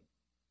dream.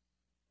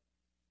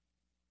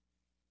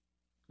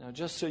 Now,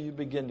 just so you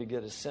begin to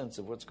get a sense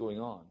of what's going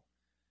on,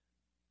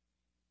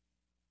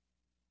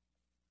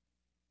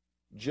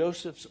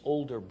 Joseph's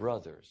older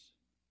brothers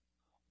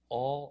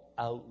all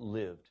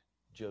outlived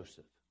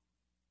Joseph.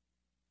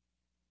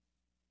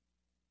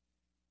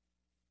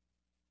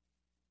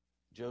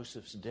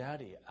 Joseph's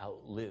daddy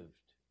outlived,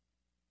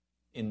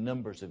 in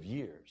numbers of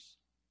years,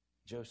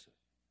 Joseph.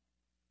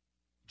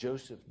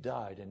 Joseph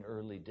died an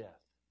early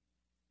death.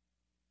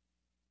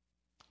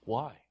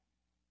 Why?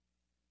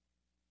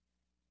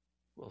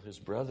 Well, his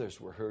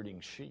brothers were herding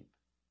sheep.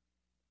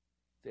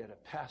 They had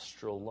a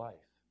pastoral life.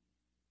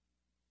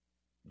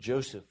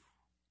 Joseph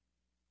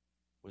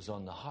was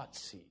on the hot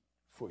seat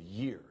for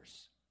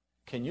years.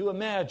 Can you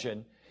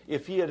imagine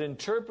if he had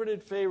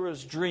interpreted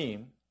Pharaoh's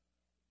dream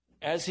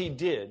as he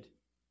did,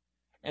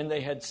 and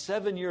they had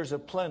 7 years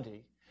of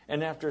plenty,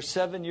 and after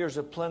 7 years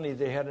of plenty,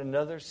 they had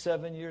another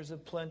 7 years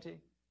of plenty?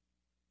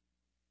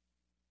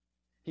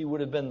 He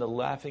would have been the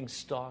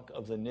laughingstock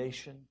of the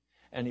nation,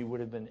 and he would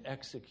have been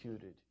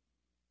executed.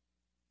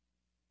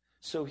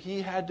 So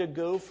he had to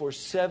go for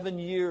 7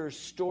 years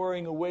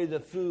storing away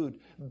the food,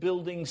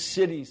 building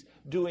cities,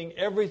 doing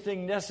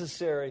everything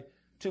necessary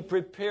to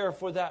prepare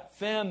for that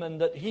famine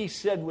that he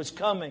said was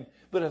coming.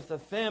 But if the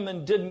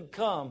famine didn't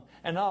come,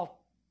 and I'll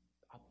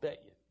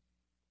bet you,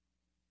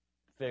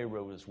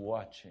 Pharaoh was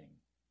watching.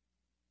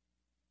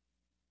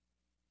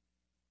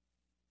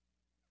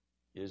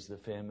 Is the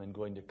famine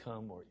going to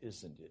come or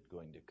isn't it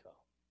going to come?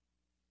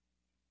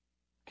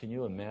 Can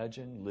you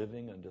imagine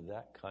living under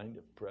that kind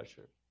of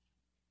pressure?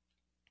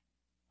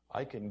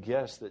 I can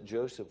guess that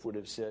Joseph would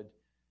have said,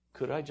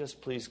 could I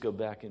just please go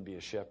back and be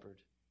a shepherd?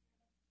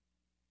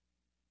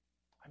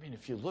 I mean,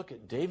 if you look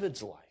at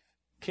David's life,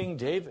 King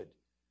David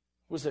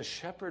was a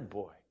shepherd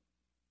boy.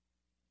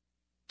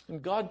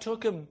 And God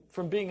took him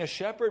from being a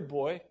shepherd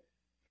boy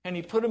and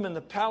he put him in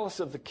the palace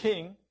of the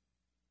king.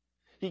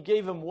 He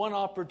gave him one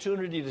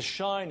opportunity to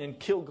shine and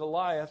kill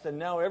Goliath, and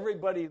now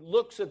everybody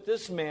looks at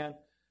this man.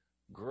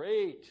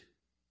 Great.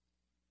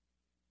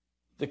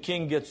 The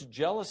king gets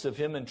jealous of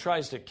him and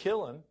tries to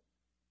kill him.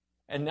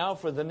 And now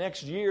for the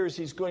next years,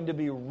 he's going to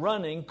be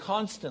running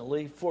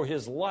constantly for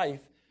his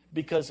life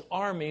because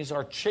armies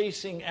are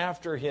chasing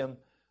after him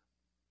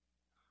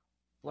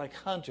like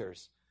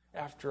hunters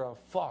after a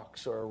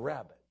fox or a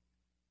rabbit.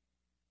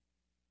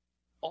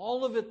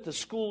 All of it the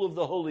school of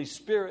the Holy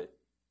Spirit.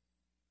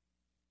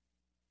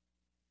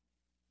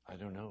 I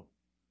don't know.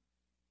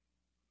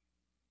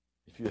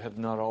 If you have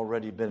not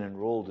already been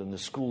enrolled in the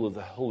school of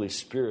the Holy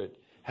Spirit,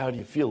 how do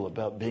you feel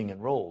about being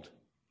enrolled?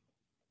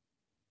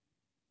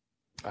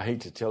 I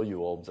hate to tell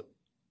you all that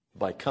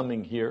by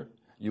coming here,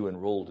 you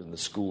enrolled in the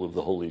school of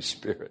the Holy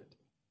Spirit.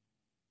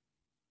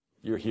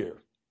 You're here.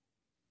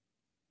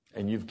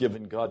 And you've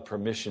given God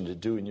permission to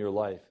do in your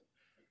life,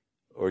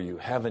 or you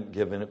haven't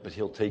given it, but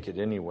He'll take it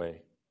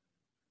anyway,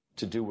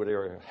 to do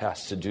whatever it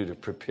has to do to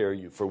prepare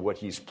you for what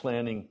He's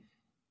planning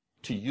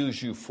to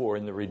use you for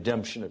in the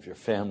redemption of your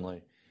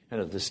family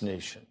and of this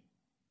nation.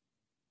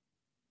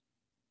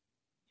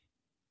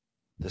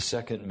 The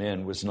second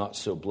man was not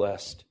so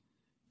blessed.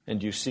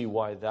 And you see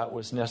why that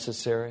was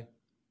necessary?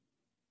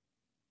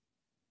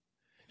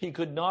 He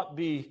could not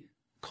be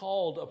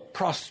called a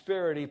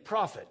prosperity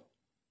prophet.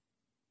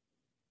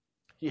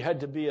 He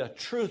had to be a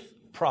truth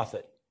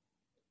prophet.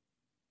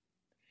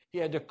 He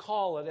had to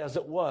call it as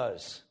it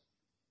was.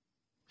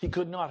 He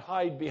could not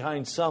hide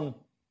behind some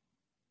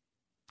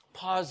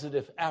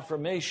positive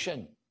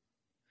affirmation.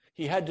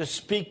 He had to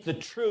speak the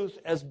truth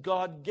as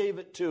God gave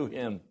it to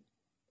him.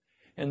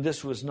 And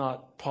this was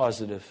not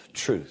positive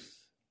truth.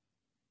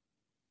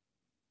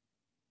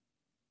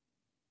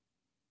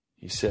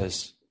 He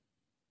says,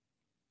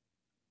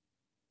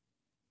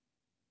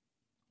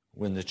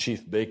 when the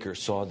chief baker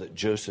saw that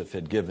Joseph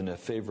had given a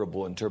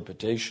favorable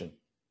interpretation,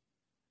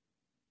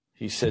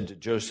 he said to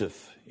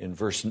Joseph in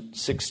verse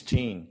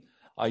 16,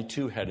 I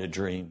too had a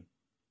dream.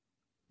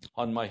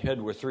 On my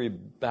head were 3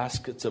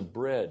 baskets of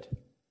bread.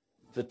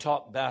 The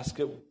top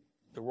basket,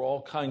 there were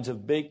all kinds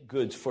of baked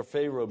goods for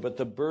Pharaoh, but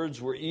the birds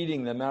were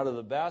eating them out of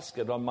the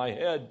basket on my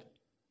head.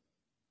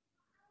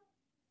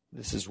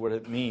 This is what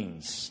it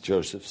means,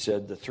 Joseph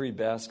said. The 3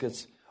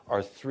 baskets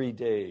are 3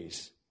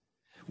 days.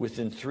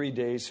 Within 3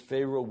 days,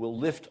 Pharaoh will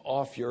lift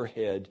off your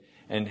head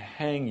and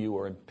hang you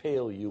or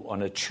impale you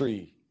on a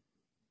tree.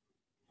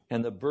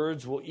 And the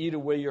birds will eat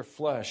away your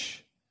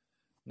flesh.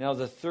 Now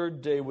the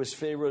 3rd day was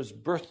Pharaoh's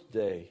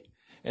birthday,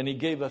 and he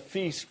gave a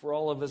feast for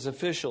all of his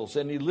officials,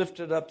 and he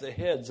lifted up the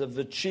heads of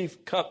the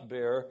chief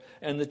cupbearer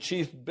and the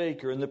chief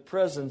baker in the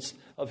presence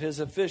of his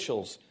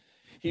officials.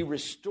 He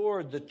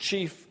restored the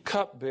chief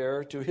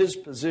cupbearer to his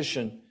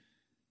position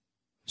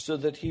so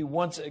that he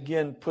once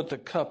again put the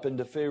cup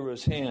into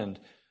Pharaoh's hand,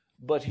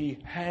 but he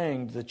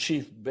hanged the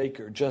chief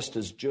baker just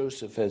as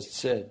Joseph had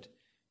said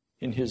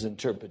in his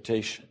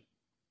interpretation.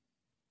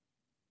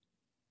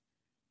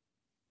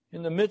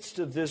 In the midst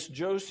of this,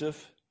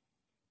 Joseph,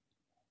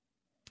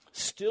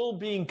 still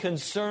being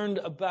concerned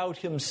about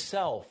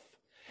himself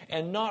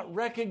and not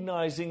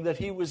recognizing that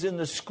he was in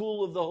the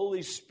school of the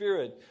Holy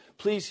Spirit,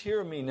 please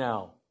hear me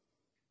now.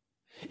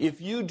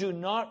 If you do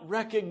not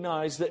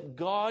recognize that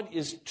God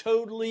is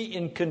totally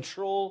in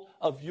control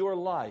of your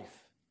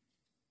life,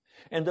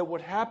 and that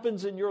what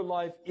happens in your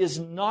life is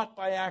not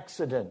by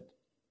accident.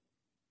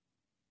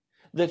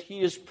 That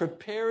He is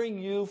preparing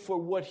you for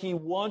what He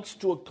wants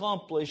to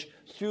accomplish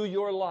through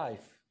your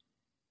life.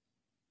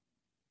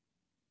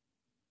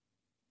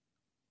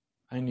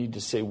 I need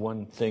to say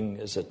one thing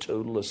as a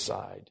total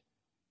aside.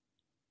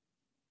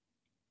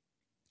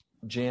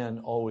 Jan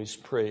always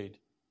prayed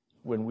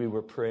when we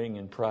were praying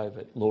in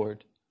private,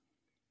 Lord,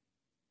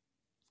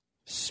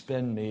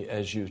 spend me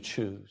as you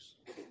choose.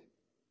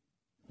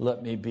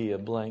 Let me be a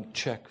blank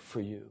check for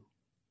you.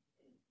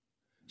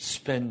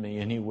 Spend me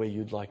any way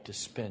you'd like to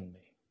spend me.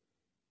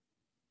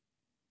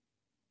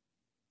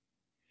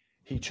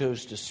 He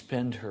chose to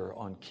spend her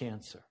on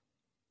cancer.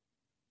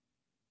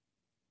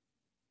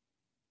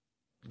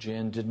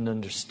 Jan didn't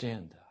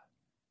understand that.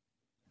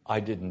 I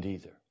didn't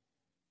either.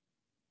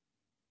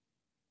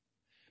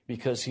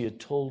 Because He had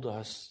told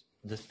us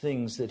the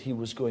things that He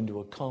was going to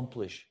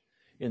accomplish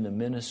in the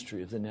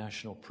ministry of the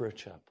National Prayer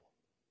Chapel.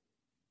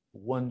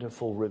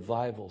 Wonderful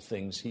revival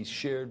things He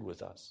shared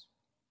with us.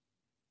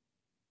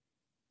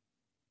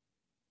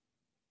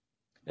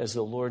 As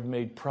the Lord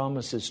made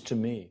promises to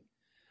me,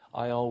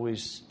 I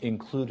always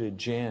included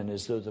Jan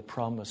as though the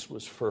promise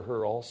was for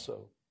her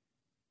also.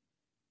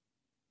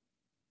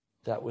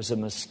 That was a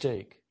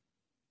mistake.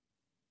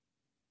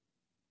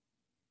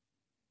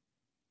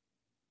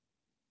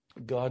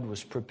 God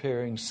was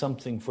preparing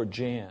something for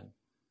Jan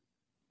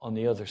on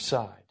the other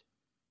side.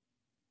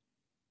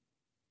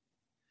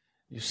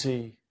 You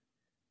see,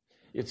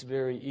 it's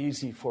very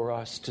easy for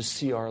us to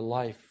see our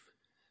life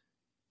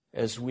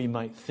as we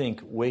might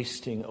think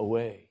wasting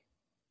away.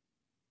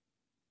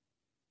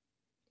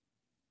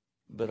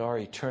 But our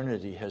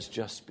eternity has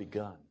just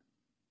begun.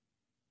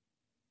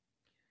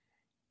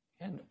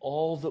 And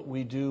all that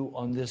we do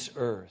on this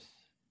earth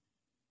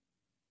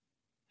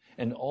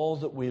and all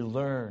that we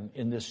learn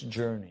in this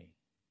journey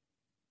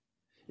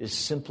is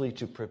simply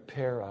to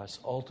prepare us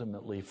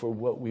ultimately for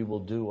what we will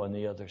do on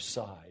the other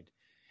side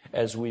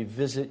as we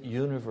visit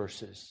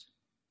universes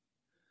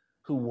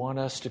who want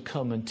us to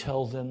come and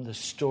tell them the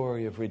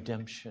story of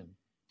redemption.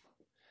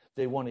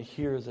 They want to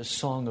hear the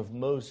song of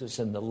Moses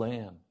and the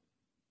Lamb.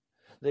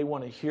 They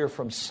want to hear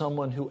from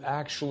someone who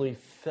actually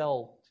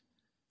felt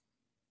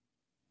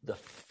the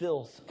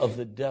filth of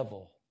the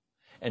devil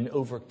and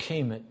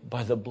overcame it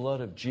by the blood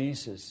of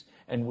Jesus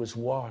and was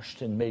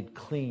washed and made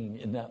clean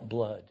in that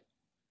blood.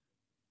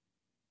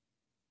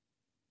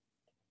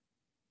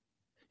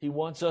 He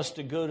wants us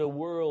to go to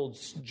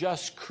worlds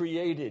just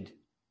created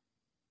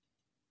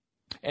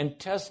and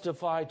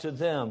testify to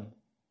them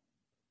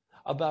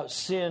about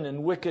sin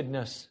and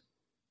wickedness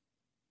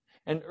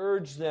and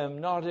urge them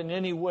not in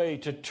any way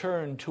to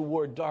turn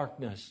toward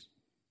darkness.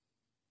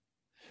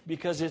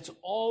 Because it's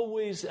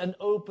always an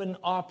open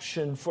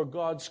option for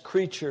God's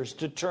creatures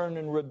to turn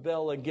and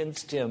rebel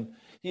against Him.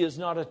 He is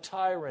not a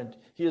tyrant.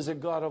 He is a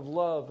God of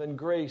love and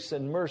grace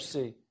and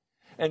mercy.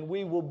 And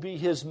we will be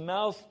His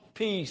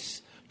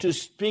mouthpiece to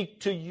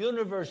speak to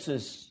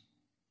universes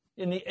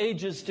in the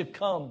ages to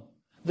come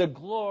the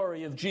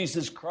glory of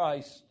Jesus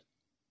Christ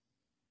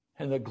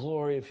and the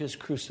glory of His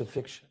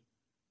crucifixion.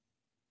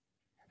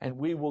 And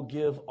we will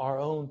give our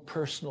own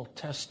personal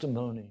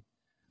testimony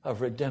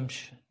of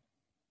redemption.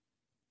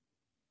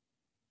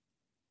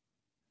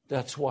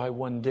 That's why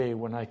one day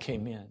when I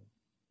came in,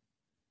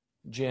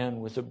 Jan,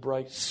 with a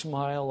bright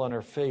smile on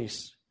her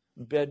face,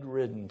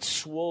 bedridden,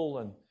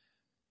 swollen,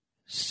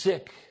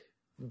 sick,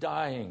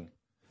 dying,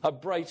 a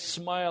bright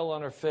smile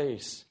on her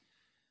face,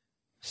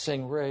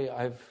 saying, Ray,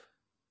 I've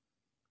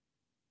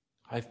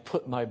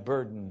put my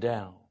burden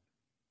down.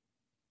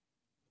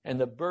 And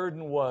the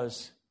burden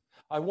was,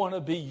 I want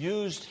to be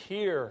used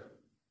here.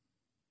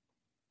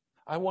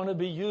 I want to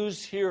be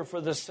used here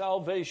for the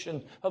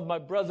salvation of my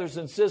brothers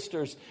and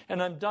sisters,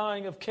 and I'm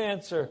dying of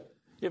cancer.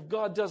 If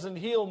God doesn't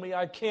heal me,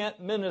 I can't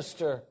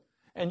minister,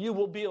 and you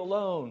will be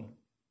alone.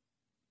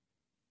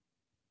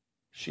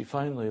 She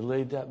finally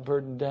laid that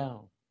burden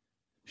down.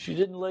 She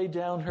didn't lay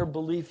down her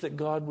belief that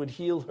God would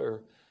heal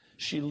her.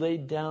 She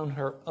laid down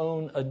her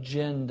own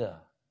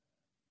agenda.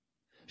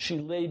 She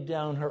laid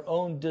down her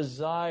own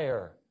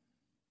desire.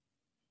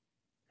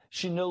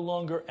 She no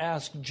longer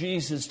asked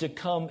Jesus to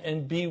come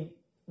and be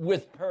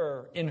with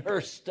her in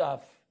her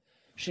stuff.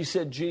 She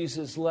said,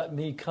 Jesus, let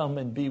me come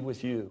and be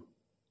with you.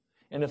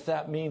 And if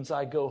that means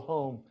I go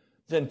home,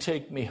 then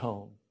take me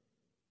home.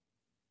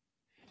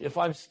 If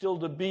I'm still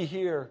to be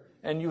here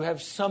and you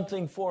have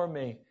something for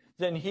me,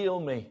 then heal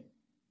me.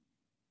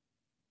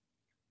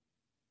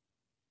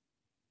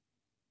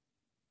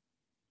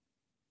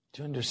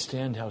 Do you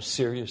understand how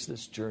serious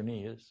this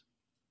journey is?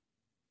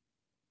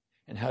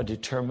 And how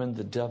determined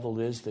the devil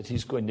is that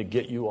he's going to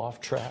get you off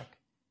track?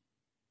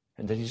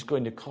 And that he's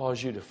going to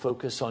cause you to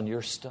focus on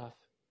your stuff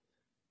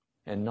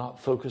and not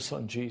focus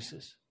on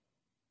Jesus?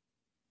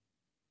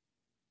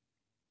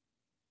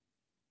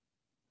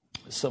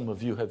 Some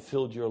of you have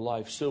filled your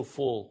life so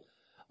full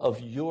of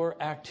your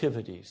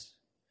activities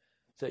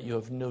that you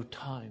have no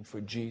time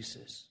for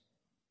Jesus.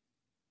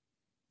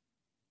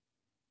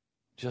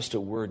 Just a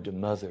word to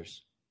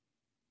mothers.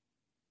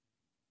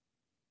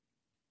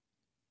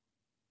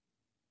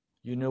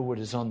 You know what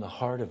is on the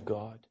heart of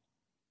God?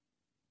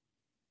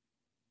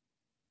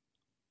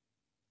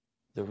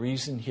 The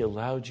reason He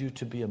allowed you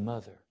to be a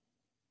mother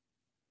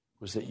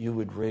was that you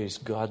would raise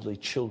godly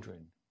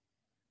children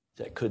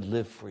that could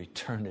live for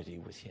eternity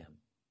with Him.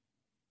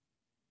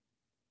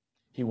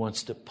 He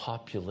wants to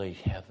populate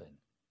heaven.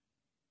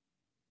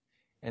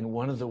 And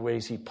one of the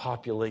ways He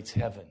populates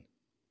heaven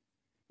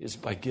is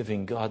by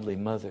giving godly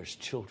mothers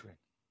children.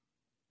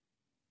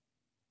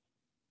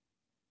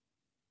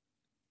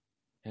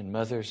 And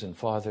mothers and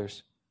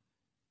fathers,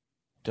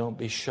 don't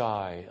be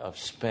shy of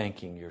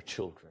spanking your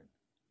children.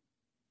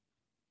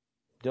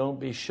 Don't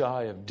be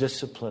shy of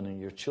disciplining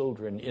your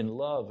children in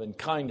love and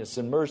kindness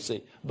and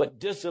mercy, but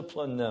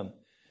discipline them.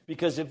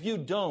 Because if you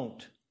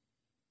don't,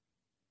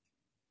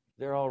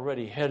 they're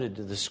already headed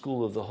to the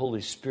school of the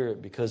Holy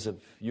Spirit because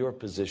of your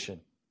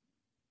position.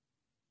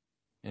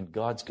 And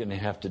God's going to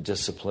have to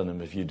discipline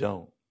them if you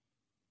don't.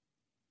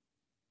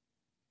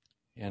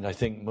 And I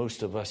think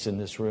most of us in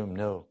this room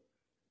know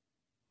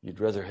you'd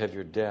rather have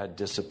your dad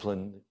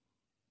discipline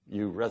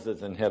you rather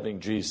than having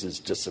Jesus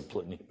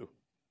discipline you.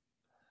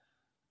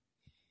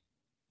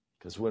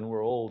 Because when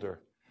we're older,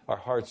 our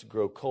hearts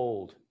grow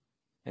cold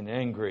and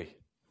angry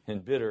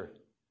and bitter.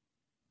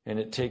 And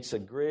it takes a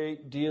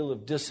great deal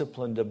of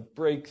discipline to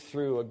break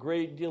through, a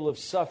great deal of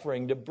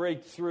suffering to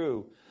break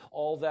through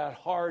all that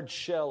hard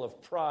shell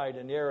of pride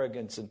and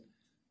arrogance and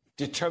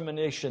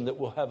determination that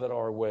we'll have it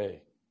our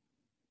way.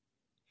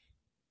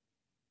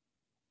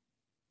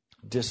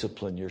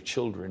 Discipline your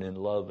children in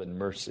love and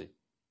mercy.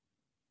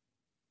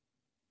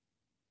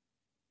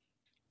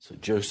 So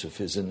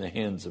Joseph is in the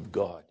hands of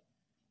God.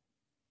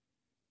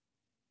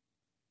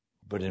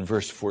 But in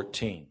verse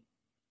 14,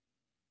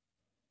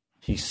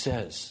 he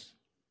says,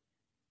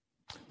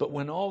 "But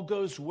when all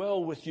goes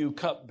well with you,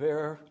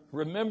 cupbearer,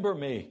 remember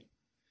me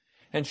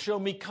and show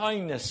me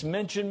kindness.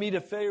 Mention me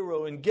to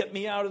Pharaoh and get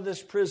me out of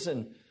this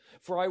prison.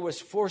 For I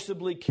was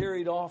forcibly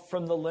carried off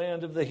from the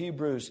land of the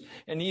Hebrews,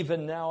 and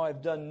even now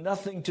I've done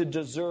nothing to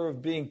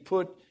deserve being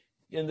put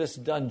in this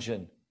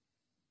dungeon."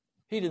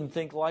 He didn't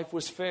think life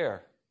was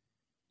fair.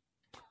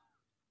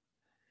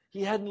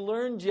 He hadn't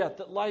learned yet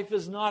that life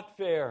is not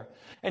fair.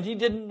 And he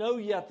didn't know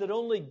yet that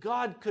only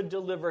God could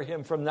deliver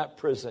him from that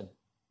prison.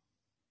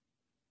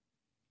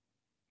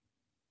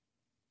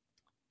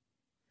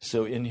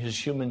 So in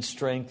his human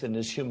strength and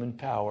his human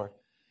power,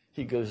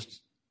 he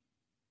goes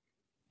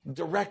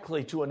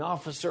directly to an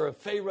officer of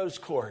Pharaoh's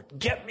court.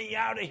 "Get me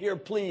out of here,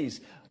 please.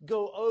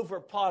 Go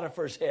over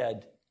Potiphar's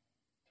head."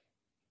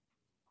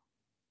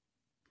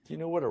 Do you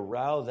know what a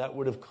row that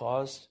would have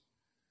caused?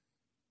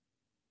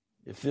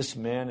 If this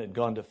man had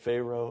gone to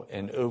Pharaoh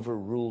and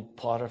overruled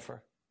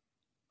Potiphar?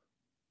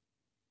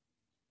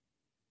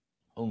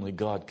 Only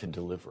God can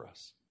deliver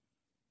us.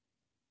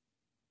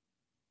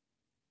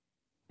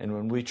 And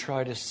when we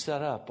try to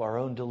set up our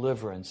own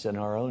deliverance and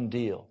our own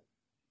deal,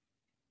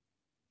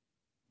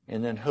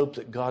 and then hope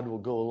that God will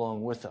go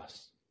along with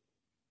us,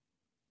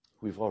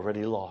 we've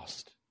already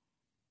lost.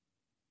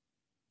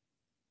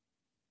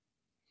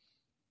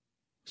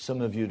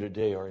 Some of you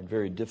today are in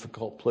very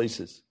difficult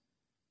places.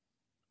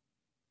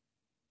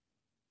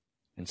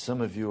 And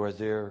some of you are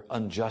there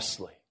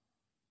unjustly.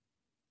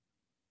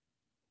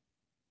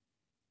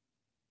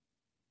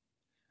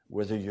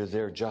 Whether you're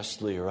there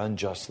justly or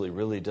unjustly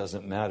really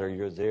doesn't matter.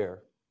 You're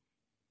there.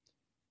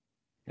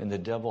 And the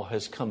devil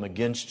has come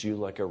against you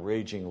like a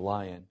raging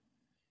lion,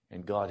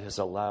 and God has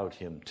allowed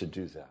him to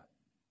do that.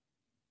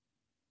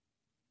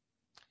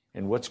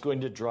 And what's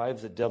going to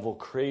drive the devil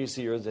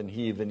crazier than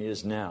he even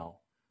is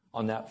now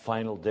on that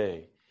final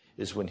day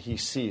is when he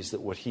sees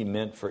that what he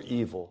meant for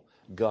evil,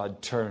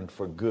 God turned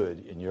for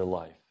good in your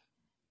life.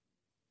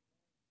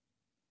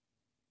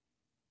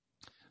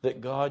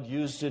 That God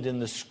used it in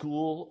the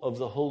school of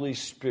the Holy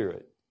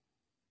Spirit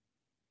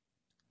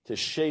to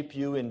shape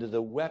you into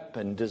the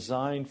weapon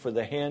designed for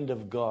the hand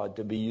of God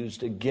to be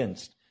used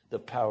against the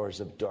powers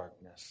of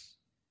darkness.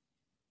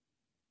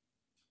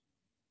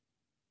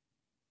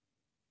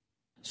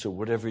 So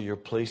whatever your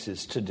place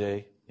is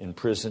today, in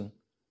prison,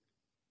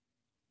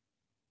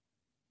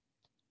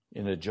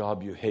 in a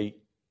job you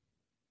hate,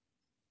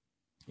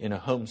 in a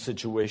home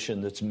situation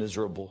that's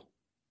miserable,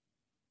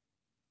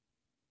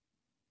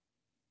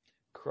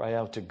 cry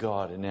out to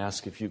God and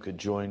ask if you could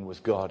join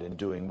with God in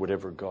doing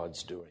whatever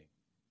God's doing.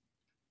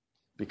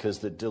 Because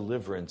the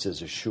deliverance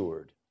is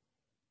assured.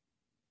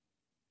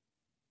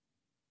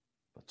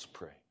 Let's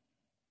pray.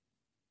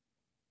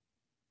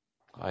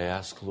 I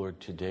ask, Lord,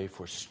 today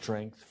for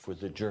strength for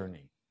the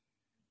journey.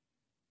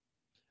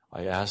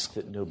 I ask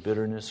that no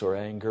bitterness or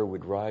anger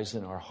would rise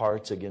in our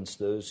hearts against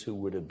those who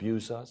would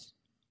abuse us,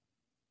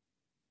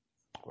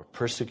 or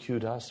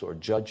persecute us, or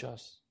judge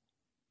us.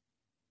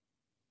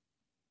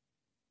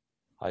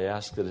 I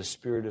ask that a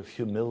spirit of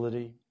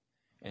humility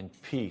and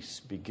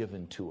peace be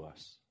given to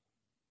us.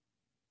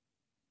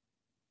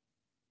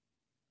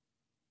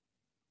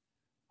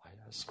 I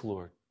ask,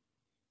 Lord,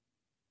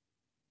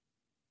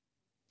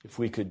 if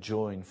we could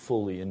join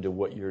fully into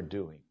what you're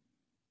doing.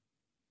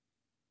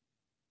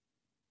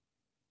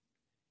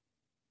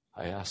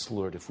 I asked,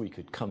 Lord, if we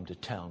could come to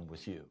town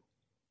with you.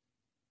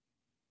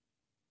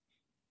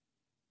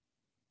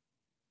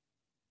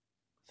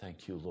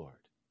 Thank you, Lord.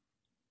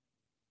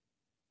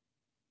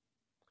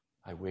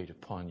 I wait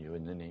upon you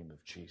in the name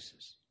of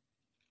Jesus.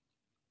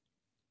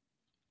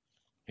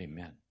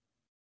 Amen.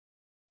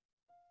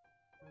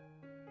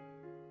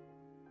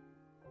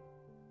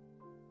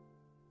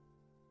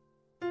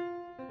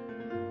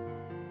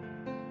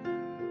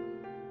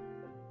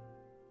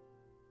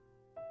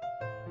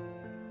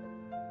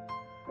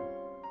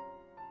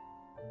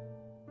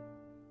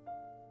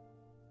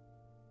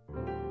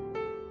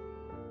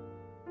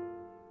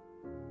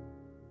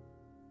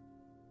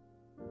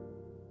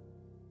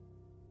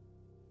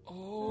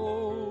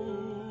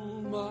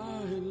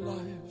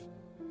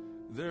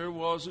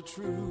 Was a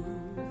truth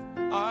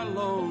I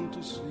longed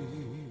to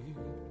see.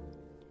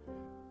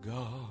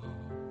 God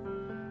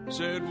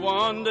said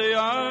one day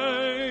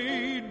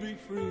I'd be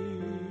free.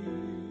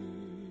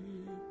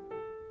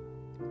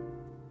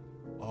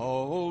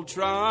 All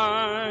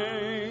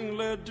trying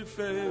led to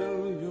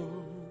failure.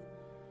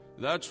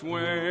 That's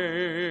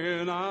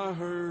when I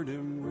heard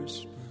him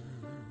whisper,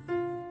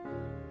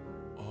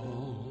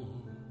 all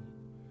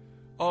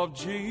of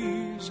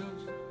Jesus,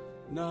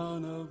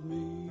 none of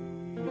me.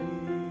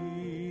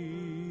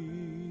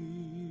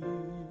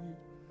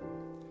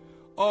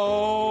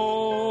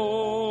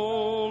 All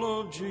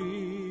of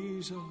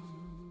Jesus,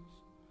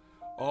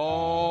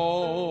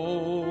 all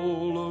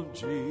of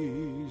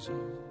Jesus,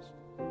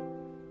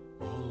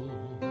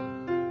 all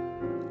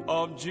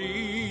of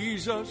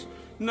Jesus,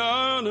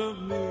 none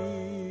of me.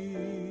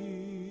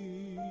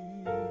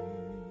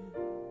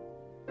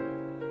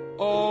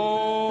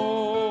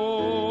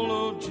 All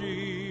of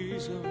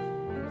Jesus,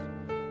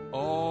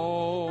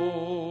 all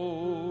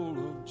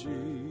of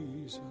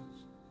Jesus,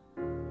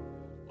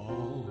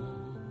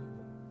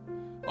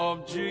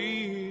 of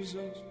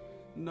Jesus,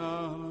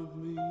 none of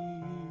me.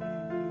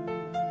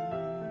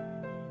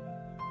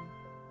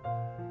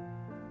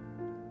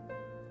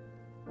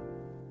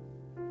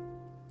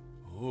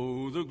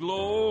 Oh, the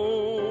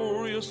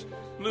glorious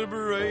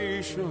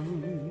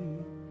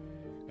liberation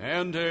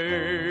and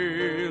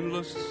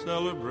endless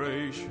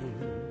celebration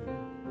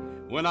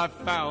when I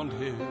found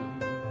him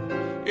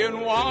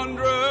in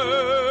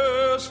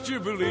wondrous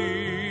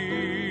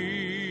jubilee.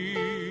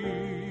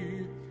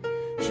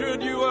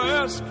 Should you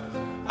ask,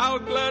 I'll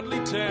gladly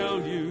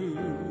tell you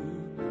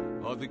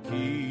of the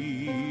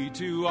key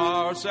to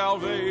our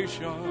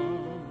salvation.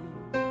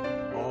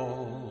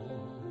 All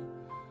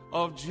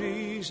of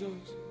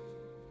Jesus,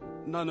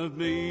 none of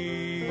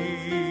me.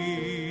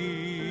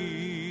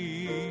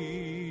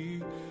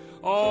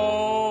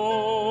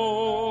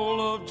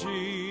 All of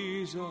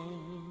Jesus,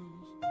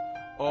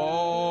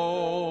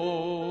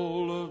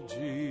 all of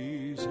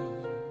Jesus,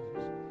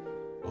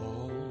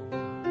 all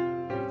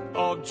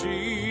of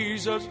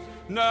Jesus,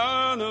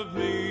 none of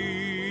me.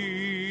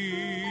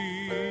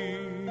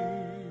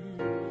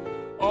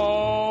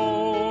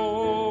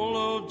 All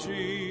of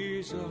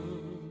Jesus,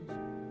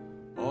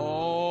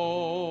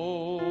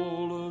 all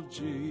of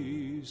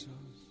Jesus,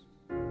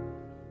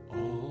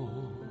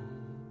 all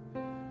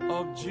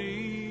of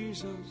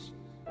Jesus,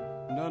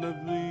 none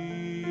of me.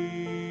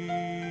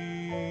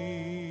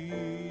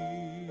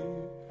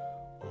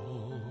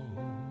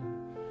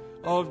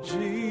 All of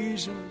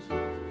Jesus,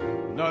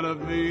 none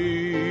of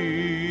me.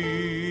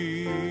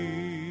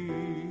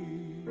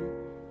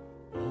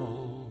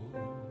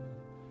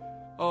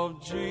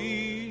 Of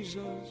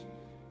Jesus,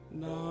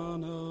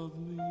 none of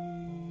me.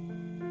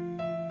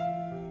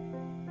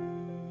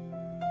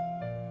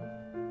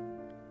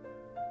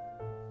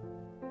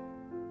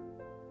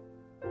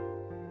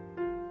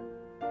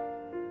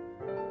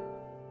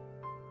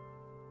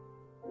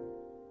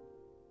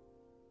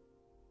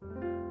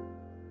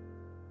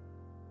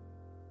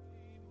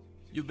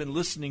 You've been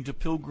listening to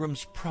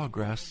Pilgrim's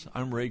Progress.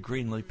 I'm Ray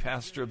Greenley,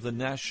 pastor of the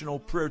National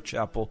Prayer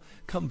Chapel.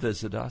 Come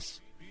visit us.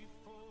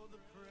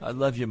 I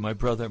love you, my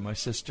brother, my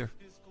sister.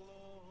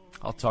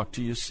 I'll talk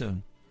to you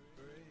soon.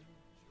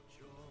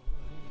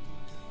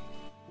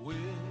 With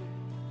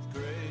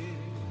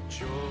great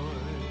joy,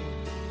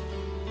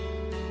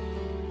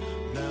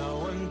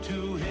 now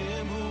unto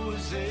him who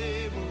is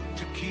able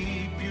to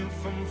keep you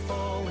from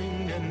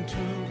falling and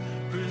to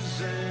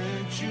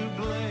present you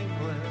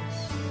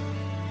blameless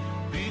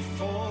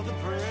before the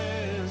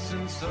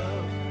presence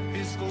of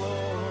his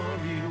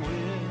glory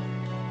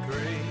with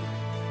great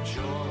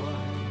joy.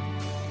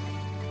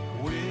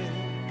 With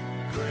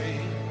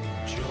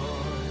great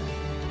joy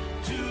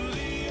to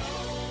the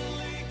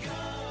only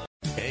God.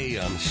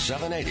 AM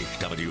 780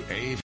 WA.